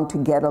 going along to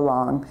get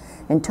along,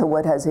 until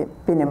what has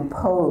been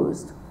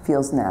imposed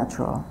feels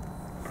natural.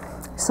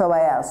 So I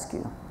ask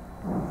you,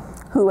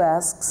 who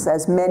asks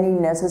as many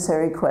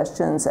necessary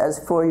questions as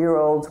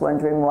 4-year-olds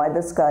wondering why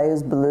the sky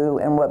is blue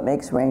and what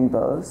makes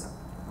rainbows?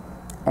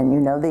 And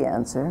you know the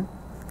answer.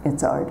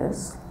 It's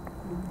artists.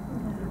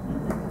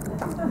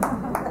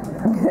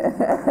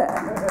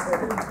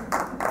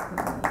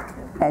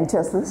 And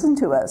just listen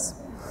to us.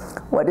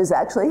 What is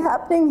actually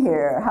happening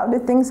here? How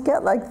did things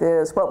get like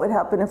this? What would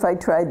happen if I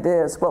tried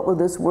this? What will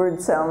this word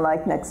sound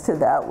like next to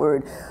that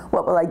word?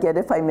 What will I get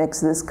if I mix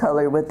this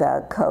color with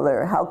that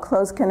color? How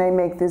close can I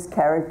make this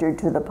character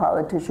to the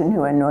politician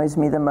who annoys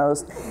me the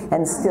most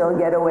and still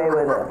get away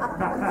with it?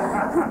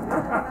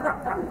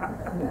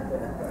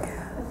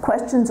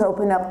 Questions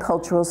open up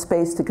cultural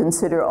space to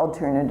consider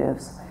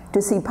alternatives,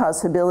 to see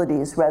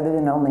possibilities rather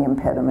than only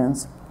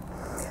impediments.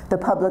 The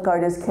public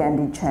artist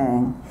Candy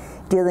Chang,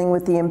 dealing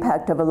with the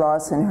impact of a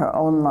loss in her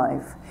own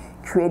life,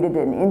 created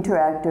an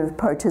interactive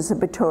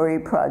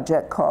participatory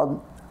project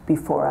called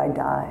Before I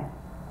Die.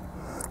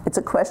 It's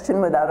a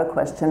question without a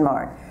question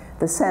mark.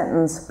 The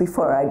sentence,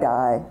 "Before I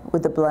die,"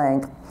 with a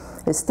blank,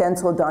 is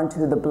stenciled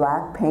onto the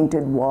black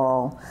painted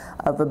wall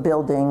of a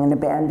building, an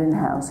abandoned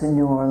house in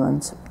New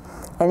Orleans.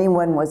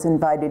 Anyone was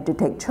invited to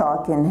take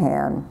chalk in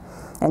hand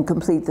and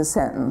complete the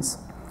sentence.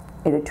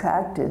 It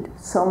attracted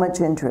so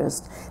much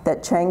interest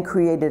that Chang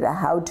created a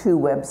how-to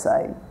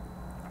website,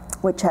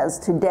 which has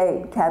to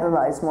date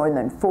catalyzed more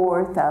than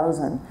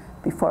 4,000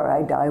 Before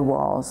I Die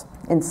walls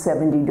in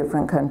 70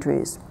 different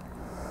countries.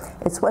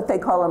 It's what they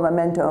call a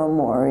memento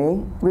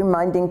mori,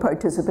 reminding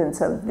participants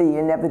of the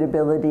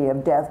inevitability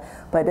of death,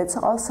 but it's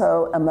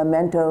also a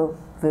memento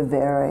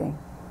vivere,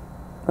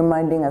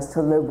 reminding us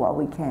to live while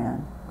we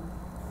can.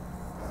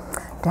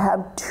 To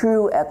have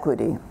true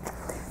equity,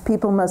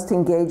 people must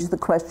engage the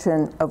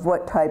question of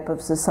what type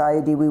of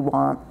society we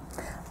want,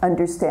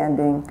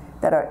 understanding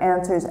that our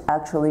answers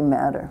actually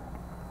matter.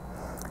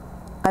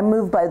 I'm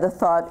moved by the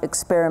thought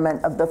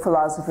experiment of the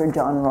philosopher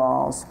John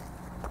Rawls.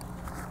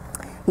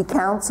 He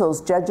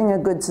counsels judging a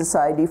good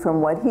society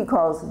from what he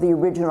calls the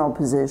original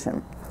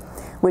position,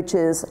 which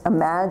is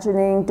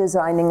imagining,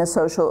 designing a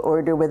social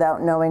order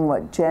without knowing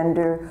what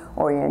gender,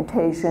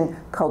 orientation,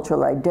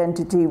 cultural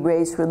identity,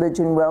 race,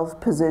 religion, wealth,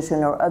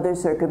 position, or other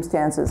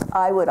circumstances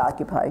I would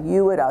occupy,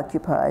 you would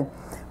occupy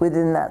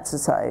within that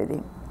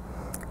society.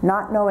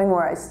 Not knowing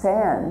where I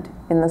stand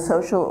in the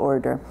social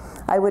order,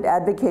 I would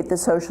advocate the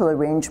social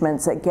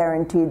arrangements that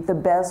guaranteed the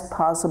best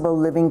possible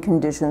living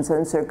conditions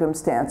and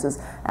circumstances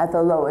at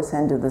the lowest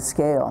end of the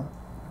scale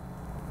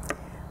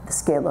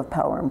of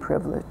power and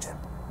privilege.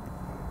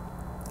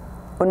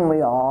 Wouldn't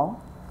we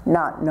all,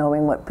 not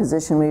knowing what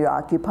position we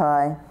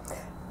occupy,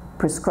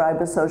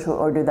 prescribe a social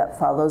order that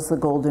follows the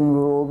golden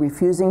rule,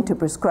 refusing to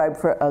prescribe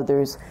for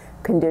others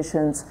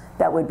conditions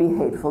that would be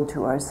hateful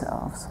to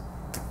ourselves?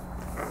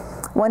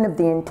 One of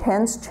the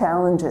intense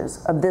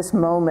challenges of this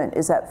moment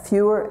is that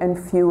fewer and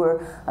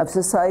fewer of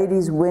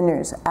society's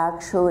winners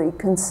actually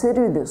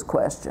consider this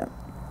question,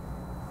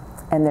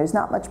 and there's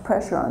not much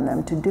pressure on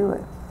them to do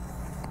it.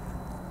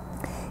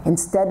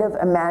 Instead of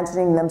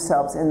imagining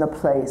themselves in the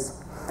place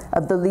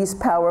of the least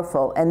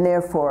powerful and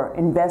therefore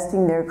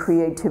investing their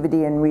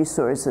creativity and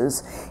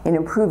resources in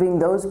improving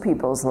those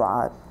people's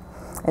lot,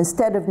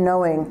 instead of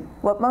knowing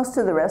what most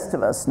of the rest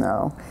of us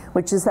know,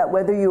 which is that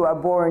whether you are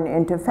born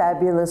into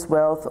fabulous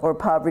wealth or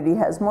poverty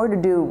has more to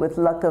do with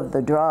luck of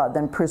the draw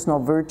than personal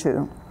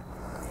virtue,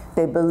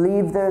 they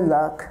believe their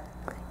luck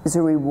is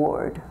a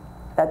reward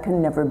that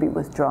can never be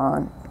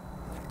withdrawn.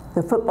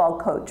 The football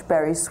coach,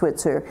 Barry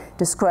Switzer,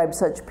 described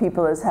such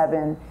people as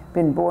having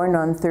been born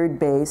on third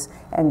base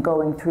and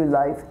going through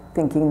life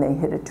thinking they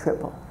hit a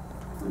triple.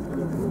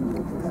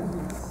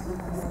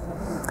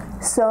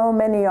 So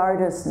many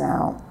artists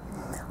now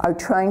are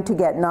trying to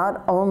get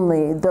not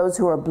only those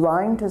who are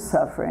blind to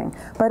suffering,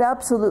 but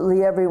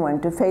absolutely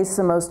everyone to face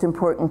the most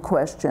important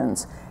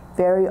questions,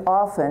 very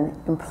often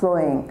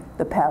employing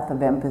the path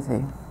of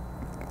empathy.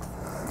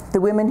 The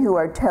women who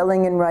are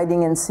telling and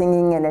writing and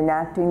singing and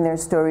enacting their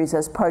stories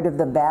as part of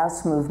the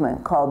vast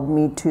movement called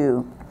Me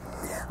Too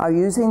are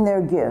using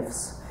their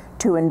gifts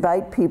to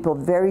invite people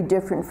very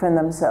different from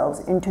themselves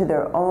into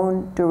their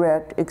own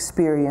direct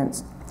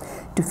experience,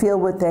 to feel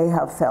what they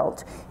have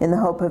felt in the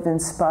hope of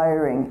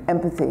inspiring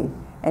empathy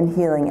and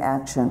healing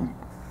action.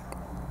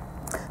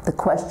 The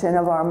question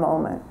of our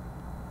moment,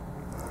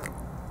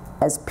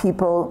 as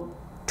people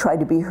try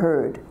to be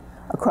heard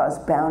across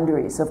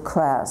boundaries of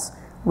class,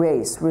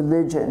 race,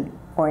 religion,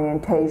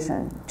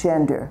 orientation,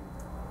 gender,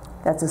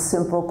 that's a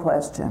simple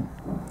question.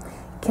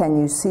 Can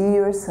you see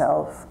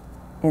yourself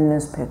in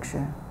this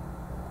picture?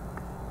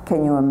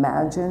 Can you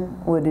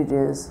imagine what it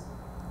is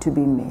to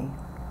be me?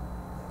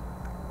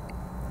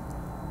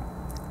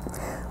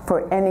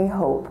 For any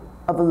hope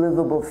of a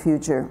livable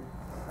future,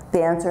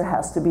 the answer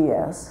has to be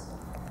yes.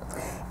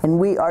 And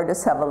we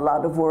artists have a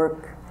lot of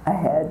work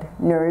ahead,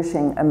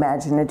 nourishing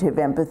imaginative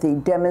empathy,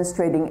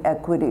 demonstrating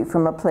equity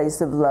from a place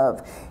of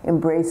love,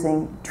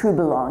 embracing true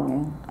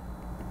belonging.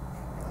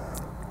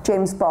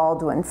 James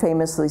Baldwin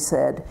famously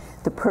said,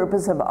 "The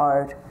purpose of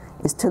art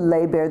is to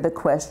lay bare the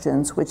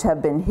questions which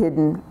have been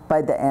hidden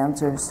by the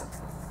answers."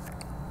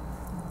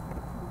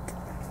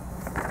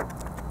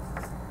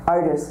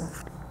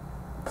 Artists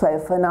play a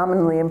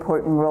phenomenally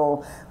important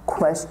role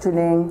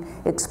questioning,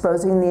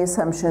 exposing the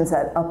assumptions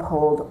that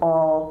uphold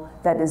all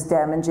that is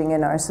damaging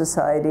in our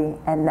society,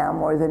 and now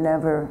more than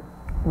ever,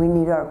 we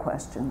need our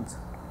questions.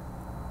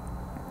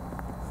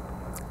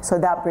 So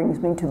that brings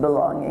me to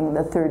belonging,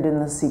 the third in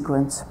the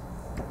sequence.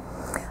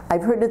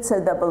 I've heard it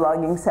said that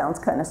belonging sounds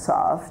kind of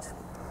soft,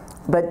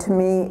 but to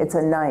me, it's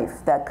a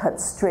knife that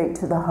cuts straight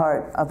to the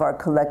heart of our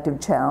collective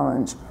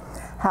challenge.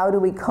 How do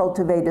we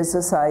cultivate a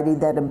society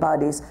that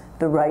embodies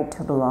the right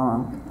to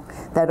belong,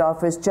 that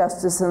offers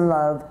justice and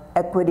love,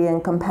 equity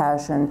and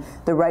compassion,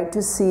 the right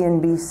to see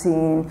and be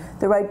seen,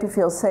 the right to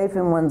feel safe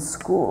in one's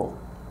school,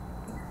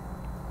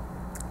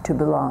 to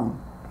belong?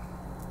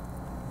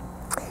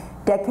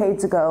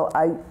 Decades ago,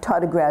 I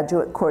taught a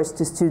graduate course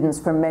to students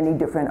from many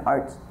different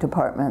art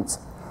departments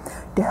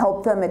to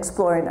help them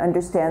explore and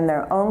understand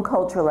their own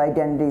cultural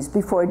identities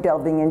before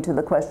delving into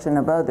the question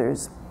of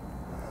others.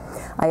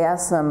 I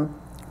asked them,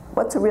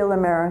 "What's a real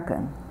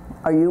American?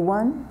 Are you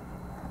one?"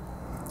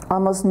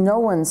 Almost no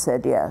one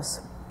said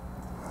yes.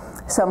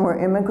 Some were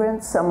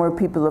immigrants, some were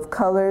people of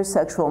color,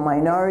 sexual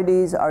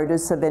minorities,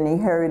 artists of any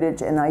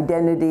heritage and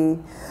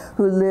identity,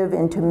 who live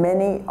into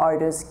many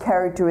artists'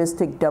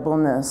 characteristic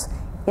doubleness,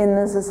 in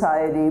the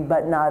society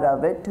but not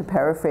of it, to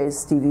paraphrase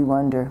Stevie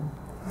Wonder.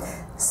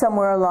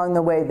 Somewhere along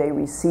the way they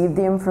received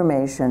the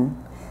information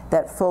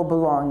that full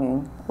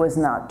belonging was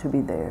not to be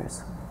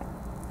theirs.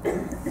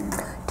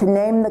 To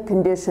name the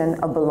condition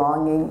of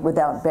belonging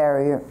without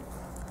barrier,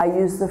 I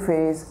use the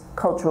phrase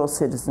cultural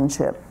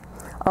citizenship,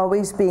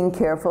 always being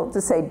careful to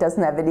say it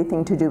doesn't have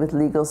anything to do with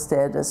legal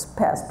status,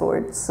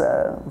 passports,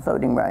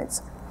 voting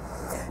rights.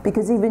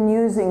 Because even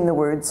using the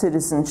word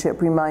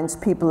citizenship reminds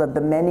people of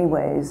the many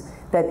ways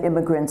that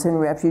immigrants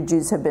and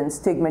refugees have been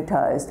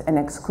stigmatized and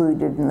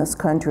excluded in this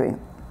country.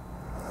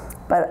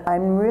 But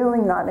I'm really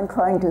not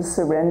inclined to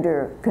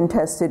surrender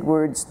contested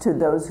words to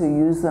those who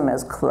use them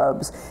as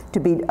clubs to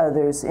beat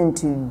others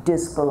into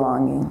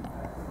disbelonging.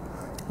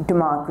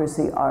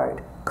 Democracy,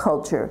 art,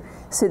 culture,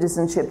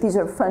 citizenship, these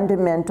are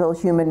fundamental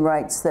human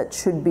rights that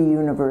should be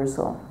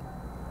universal.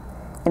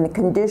 In a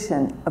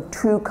condition of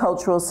true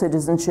cultural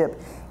citizenship,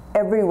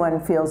 everyone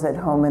feels at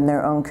home in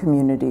their own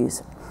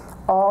communities.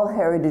 All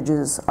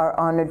heritages are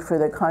honored for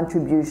their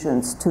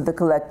contributions to the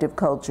collective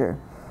culture.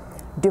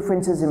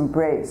 Differences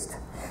embraced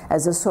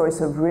as a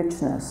source of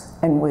richness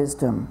and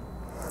wisdom.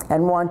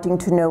 And wanting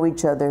to know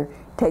each other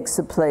takes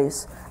the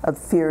place of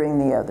fearing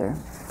the other.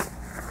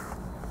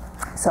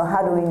 So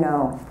how do we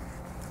know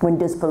when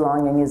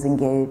disbelonging is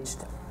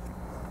engaged?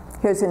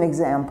 Here's an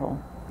example.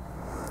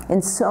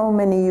 In so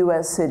many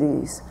US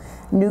cities,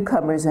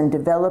 newcomers and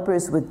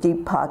developers with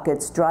deep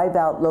pockets drive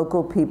out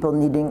local people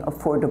needing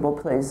affordable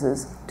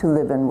places to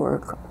live and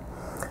work.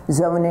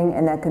 Zoning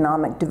and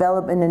economic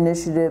development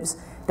initiatives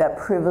that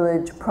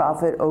privilege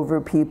profit over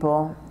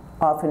people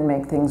often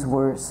make things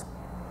worse.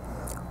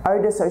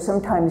 Artists are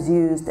sometimes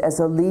used as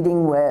a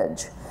leading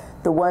wedge,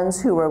 the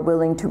ones who are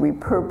willing to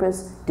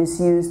repurpose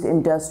disused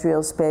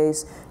industrial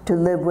space to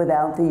live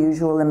without the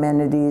usual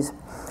amenities,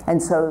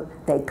 and so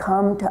they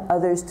come to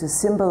others to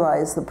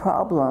symbolize the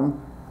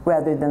problem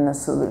rather than the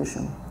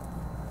solution.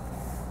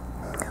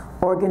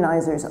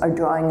 Organizers are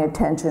drawing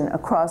attention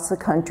across the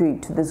country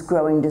to this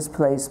growing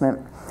displacement,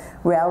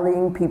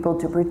 rallying people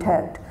to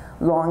protect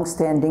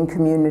long-standing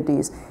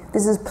communities.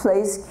 This is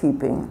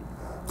placekeeping,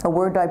 a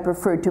word I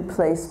prefer to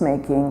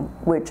placemaking,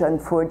 which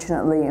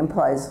unfortunately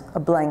implies a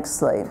blank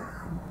slate.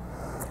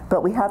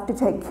 But we have to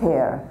take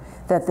care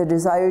that the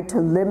desire to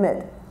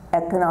limit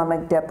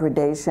economic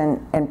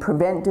depredation and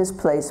prevent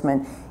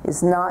displacement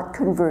is not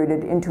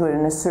converted into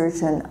an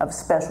assertion of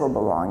special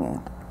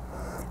belonging.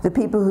 The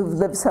people who've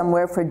lived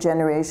somewhere for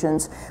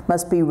generations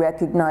must be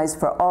recognized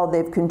for all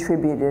they've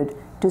contributed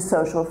to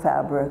social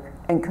fabric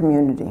and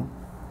community.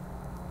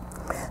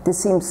 This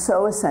seems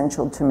so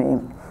essential to me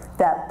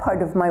that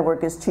part of my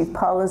work as Chief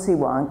Policy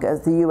Wonk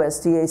at the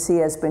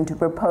USDAC has been to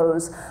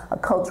propose a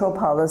cultural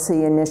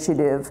policy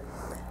initiative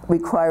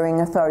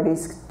requiring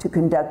authorities to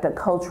conduct a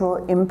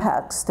cultural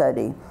impact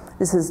study.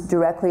 This is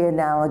directly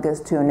analogous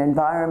to an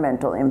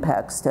environmental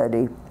impact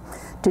study,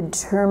 to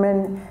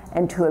determine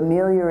and to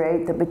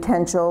ameliorate the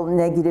potential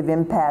negative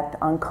impact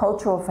on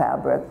cultural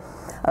fabric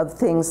of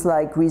things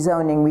like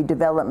rezoning,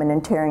 redevelopment,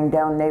 and tearing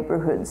down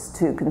neighborhoods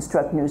to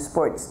construct new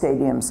sports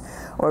stadiums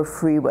or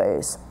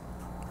freeways.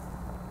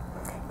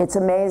 It's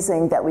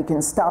amazing that we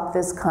can stop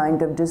this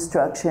kind of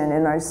destruction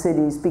in our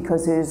cities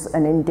because there's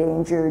an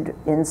endangered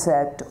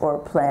insect or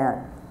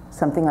plant,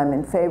 something I'm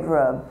in favor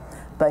of,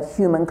 but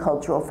human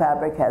cultural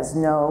fabric has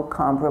no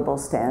comparable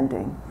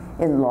standing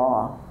in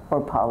law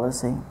or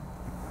policy.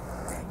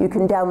 You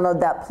can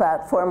download that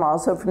platform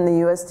also from the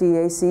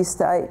USDAC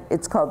site.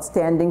 It's called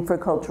Standing for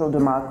Cultural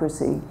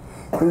Democracy,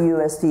 the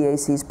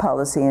USDAC's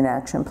Policy and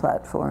Action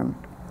Platform.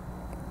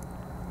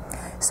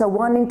 So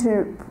wanting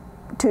to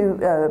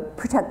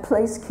protect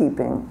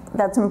placekeeping,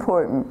 that's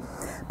important,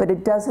 but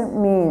it doesn't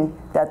mean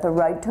that the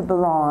right to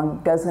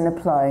belong doesn't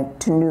apply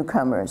to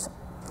newcomers.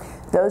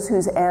 Those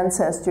whose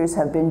ancestors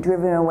have been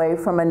driven away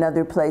from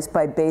another place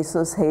by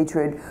baseless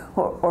hatred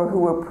or who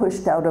were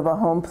pushed out of a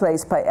home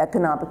place by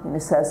economic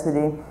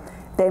necessity,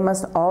 they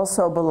must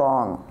also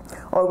belong,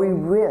 or we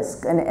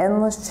risk an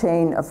endless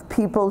chain of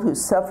people who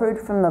suffered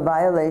from the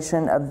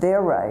violation of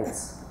their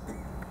rights,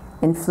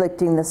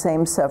 inflicting the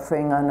same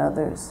suffering on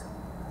others,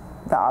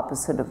 the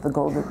opposite of the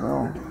golden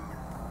rule.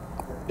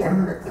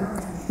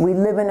 We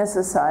live in a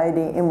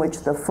society in which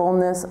the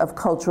fullness of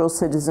cultural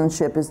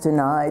citizenship is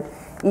denied,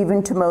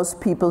 even to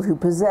most people who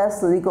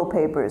possess legal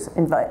papers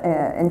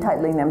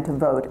entitling them to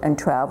vote and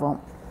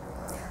travel.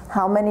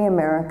 How many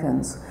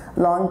Americans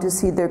long to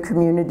see their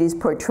communities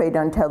portrayed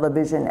on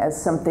television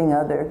as something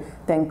other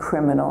than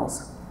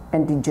criminals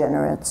and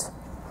degenerates?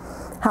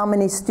 How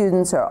many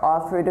students are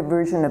offered a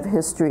version of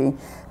history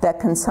that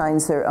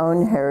consigns their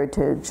own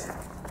heritage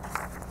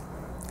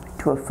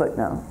to a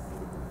footnote?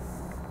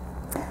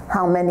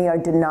 How many are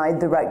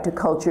denied the right to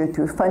culture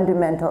through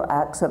fundamental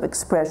acts of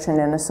expression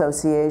and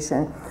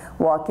association,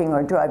 walking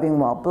or driving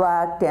while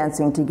black,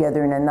 dancing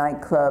together in a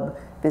nightclub,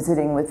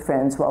 visiting with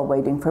friends while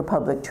waiting for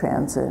public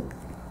transit?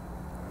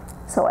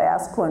 So I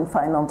ask one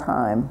final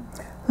time,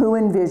 who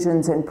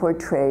envisions and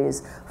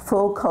portrays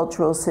full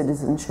cultural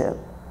citizenship?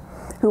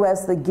 Who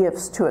has the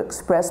gifts to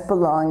express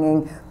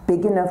belonging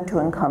big enough to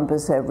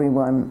encompass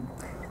everyone?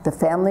 The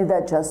family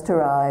that just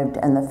arrived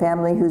and the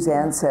family whose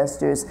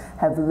ancestors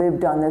have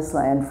lived on this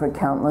land for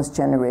countless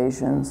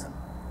generations.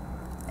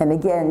 And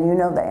again, you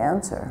know the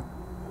answer.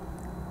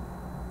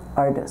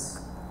 Artists.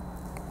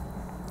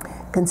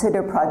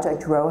 Consider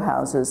Project Row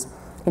Houses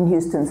in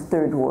Houston's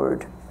 3rd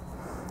Ward.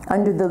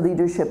 Under the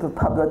leadership of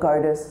public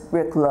artist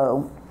Rick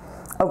Lowe,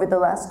 over the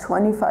last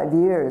 25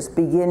 years,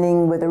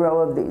 beginning with a row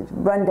of these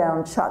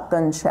rundown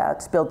shotgun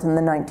shacks built in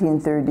the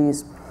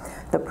 1930s,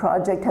 the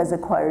project has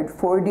acquired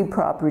 40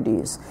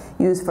 properties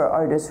used for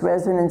artist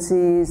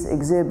residencies,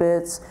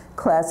 exhibits,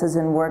 classes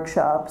and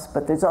workshops,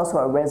 but there's also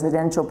a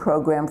residential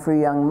program for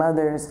young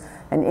mothers,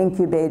 an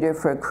incubator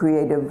for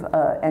creative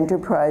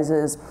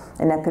enterprises,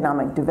 an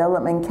economic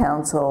development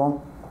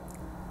council,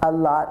 a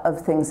lot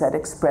of things that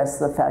express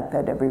the fact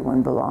that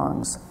everyone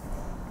belongs.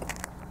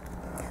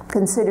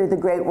 Consider the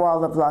Great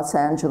Wall of Los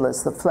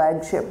Angeles, the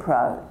flagship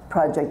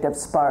project of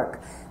SPARC,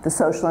 the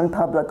Social and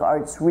Public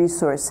Arts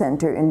Resource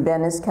Center in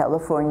Venice,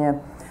 California,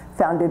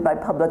 founded by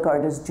public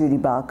artist Judy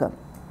Baca.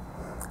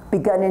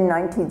 Begun in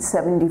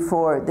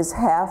 1974, this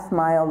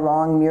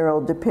half-mile-long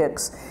mural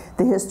depicts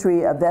the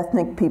history of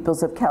ethnic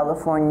peoples of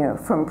California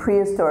from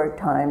prehistoric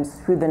times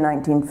through the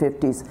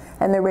 1950s,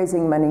 and they're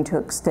raising money to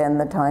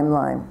extend the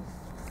timeline.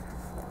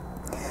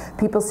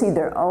 People see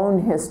their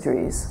own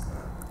histories.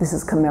 This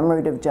is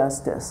commemorative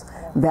justice,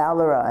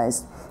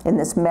 valorized in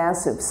this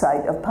massive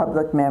site of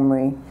public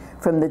memory,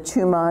 from the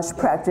Chumash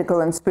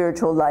practical and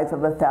spiritual life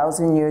of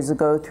 1,000 years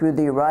ago through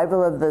the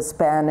arrival of the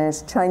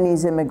Spanish,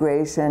 Chinese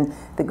immigration,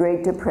 the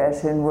Great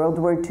Depression, World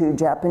War II,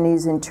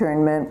 Japanese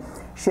internment,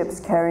 ships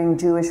carrying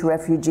Jewish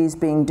refugees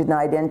being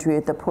denied entry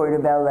at the port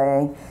of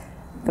LA,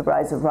 the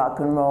rise of rock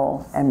and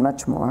roll, and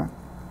much more.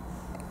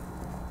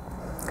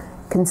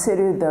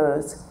 Consider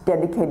those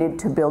dedicated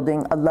to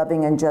building a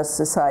loving and just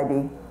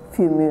society,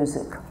 Few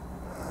Music.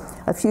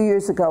 A few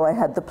years ago, I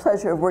had the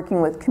pleasure of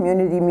working with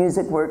Community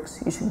Music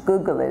Works. You should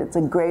Google it. It's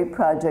a great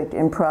project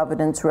in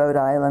Providence, Rhode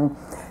Island,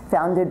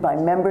 founded by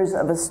members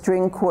of a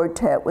string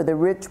quartet with a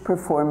rich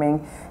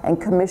performing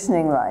and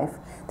commissioning life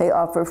They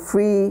offer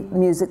free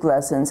music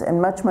lessons and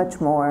much,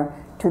 much more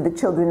to the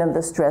children of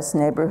the stressed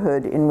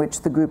neighborhood in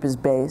which the group is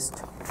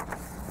based.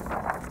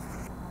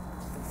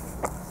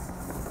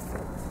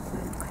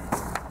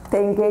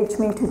 They engaged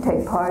me to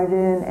take part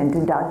in and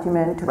to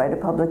document, to write a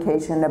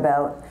publication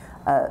about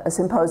a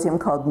symposium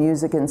called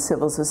Music and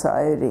Civil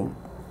Society.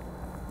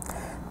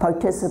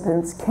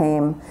 Participants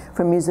came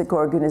from music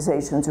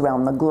organizations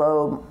around the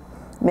globe.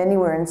 Many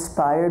were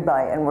inspired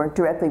by and worked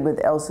directly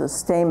with El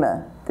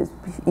Sistema, this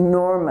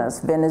enormous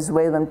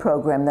Venezuelan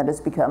program that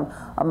has become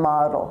a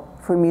model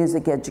for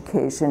music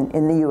education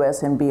in the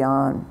US and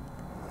beyond.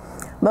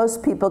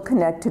 Most people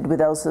connected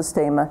with El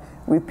Sistema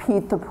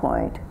repeat the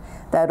point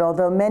that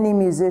although many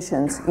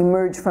musicians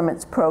emerge from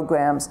its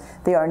programs,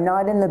 they are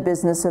not in the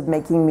business of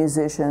making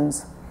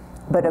musicians,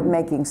 but of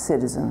making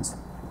citizens.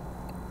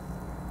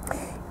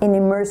 In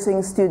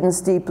immersing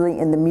students deeply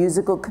in the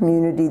musical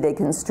community they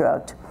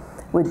construct,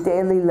 with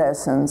daily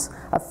lessons,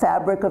 a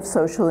fabric of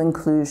social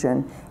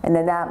inclusion, and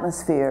an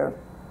atmosphere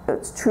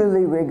that's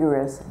truly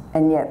rigorous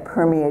and yet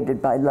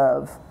permeated by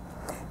love.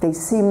 They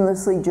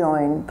seamlessly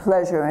join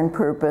pleasure and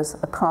purpose,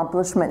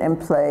 accomplishment and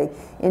play,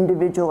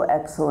 individual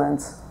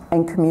excellence,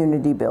 and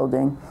community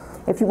building.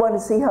 If you want to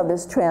see how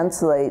this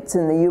translates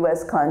in the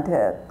US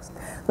context,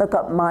 look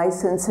up My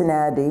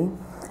Cincinnati,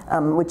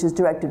 which is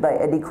directed by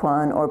Eddie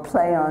Kwan, or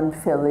Play on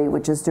Philly,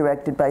 which is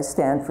directed by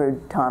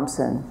Stanford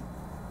Thompson.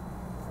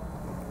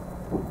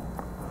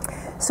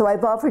 So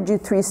I've offered you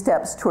 3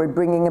 steps toward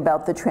bringing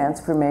about the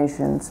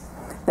transformations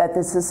that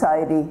the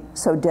society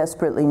so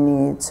desperately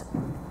needs.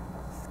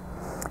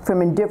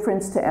 From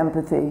indifference to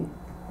empathy,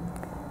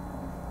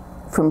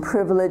 from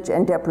privilege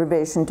and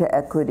deprivation to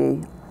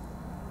equity,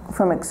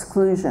 from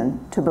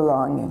exclusion to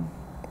belonging.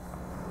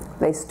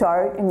 They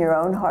start in your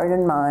own heart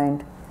and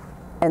mind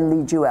and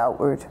lead you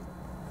outward.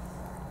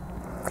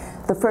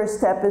 The first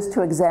step is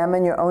to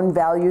examine your own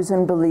values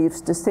and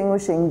beliefs,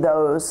 distinguishing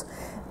those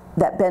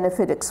that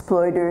benefit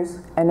exploiters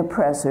and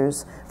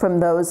oppressors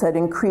from those that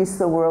increase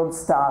the world's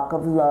stock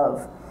of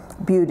love,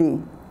 beauty,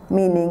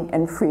 meaning,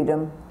 and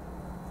freedom.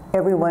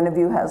 Every one of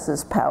you has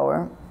this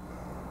power.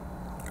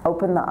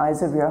 Open the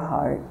eyes of your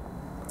heart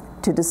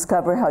to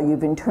discover how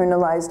you've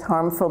internalized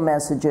harmful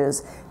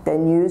messages,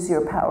 then use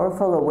your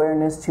powerful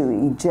awareness to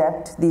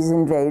eject these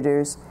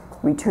invaders,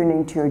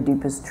 returning to your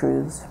deepest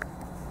truths.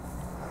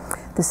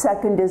 The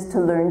second is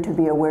to learn to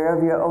be aware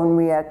of your own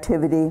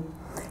reactivity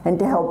and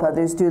to help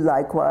others do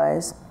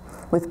likewise.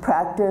 With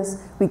practice,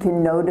 we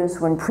can notice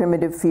when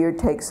primitive fear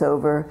takes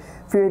over,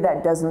 fear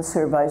that doesn't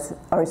serve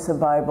our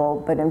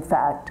survival, but in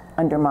fact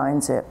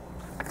undermines it.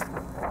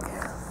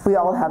 We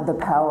all have the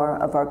power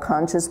of our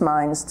conscious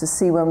minds to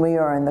see when we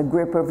are in the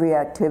grip of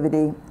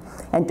reactivity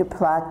and to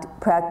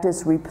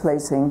practice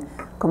replacing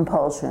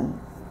compulsion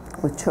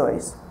with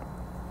choice.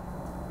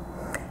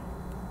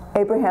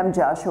 Abraham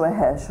Joshua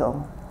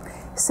Heschel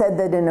said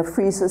that in a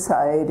free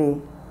society,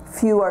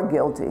 few are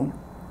guilty,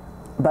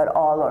 but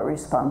all are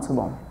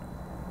responsible.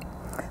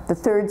 The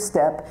third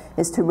step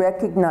is to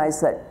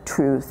recognize that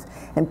truth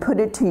and put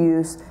it to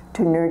use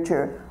to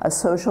nurture a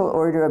social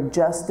order of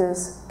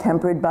justice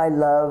tempered by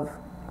love.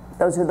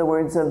 Those are the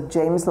words of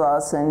James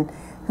Lawson,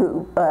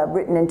 who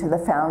written into the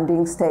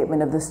founding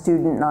statement of the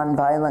Student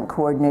Nonviolent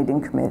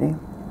Coordinating Committee.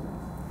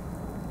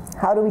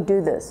 How do we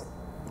do this?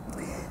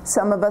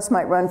 Some of us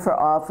might run for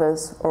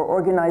office or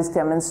organize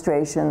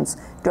demonstrations,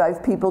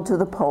 drive people to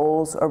the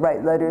polls, or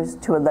write letters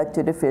to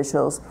elected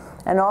officials,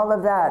 and all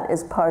of that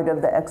is part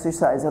of the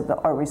exercise of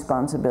our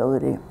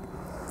responsibility.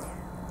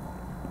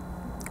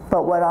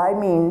 But what I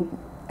mean,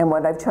 and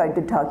what I've tried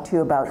to talk to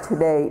you about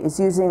today, is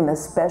using the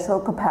special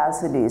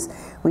capacities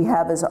we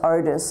have as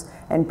artists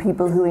and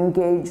people who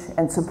engage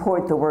and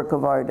support the work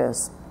of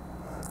artists.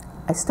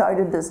 I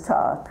started this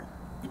talk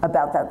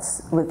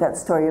with that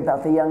story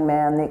about the young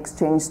man, the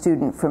exchange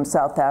student from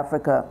South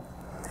Africa,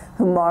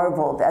 who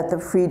marveled at the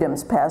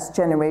freedoms past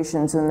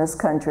generations in this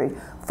country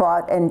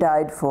fought and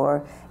died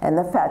for, and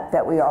the fact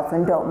that we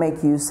often don't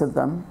make use of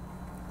them.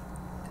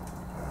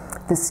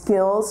 The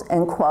skills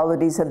and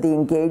qualities of the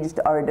engaged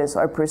artist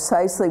are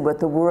precisely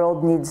what the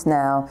world needs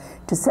now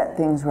to set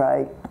things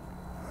right.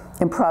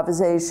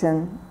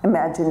 Improvisation,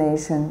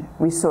 imagination,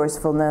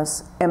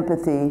 resourcefulness,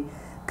 empathy,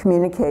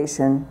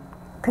 communication,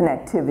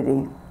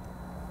 connectivity.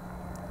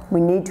 We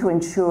need to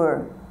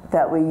ensure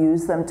that we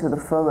use them to the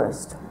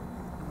fullest.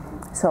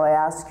 So I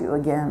ask you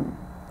again,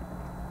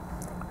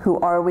 who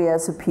are we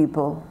as a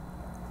people?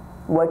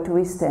 What do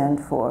we stand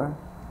for?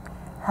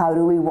 How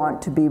do we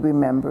want to be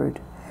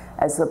remembered?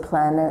 As the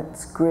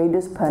planet's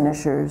greatest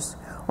punishers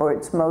or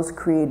its most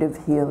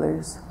creative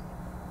healers?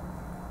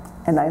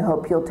 And I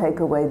hope you'll take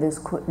away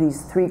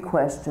these 3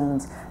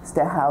 questions as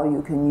to how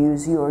you can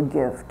use your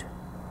gift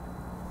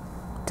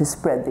to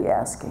spread the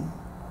asking.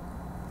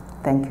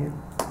 Thank you.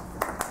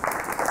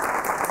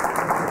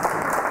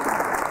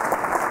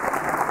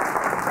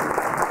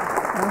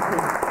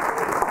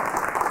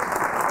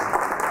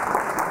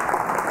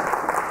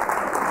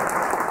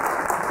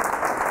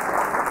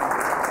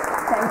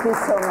 Thank you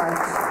so much.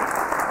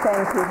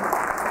 Thank you.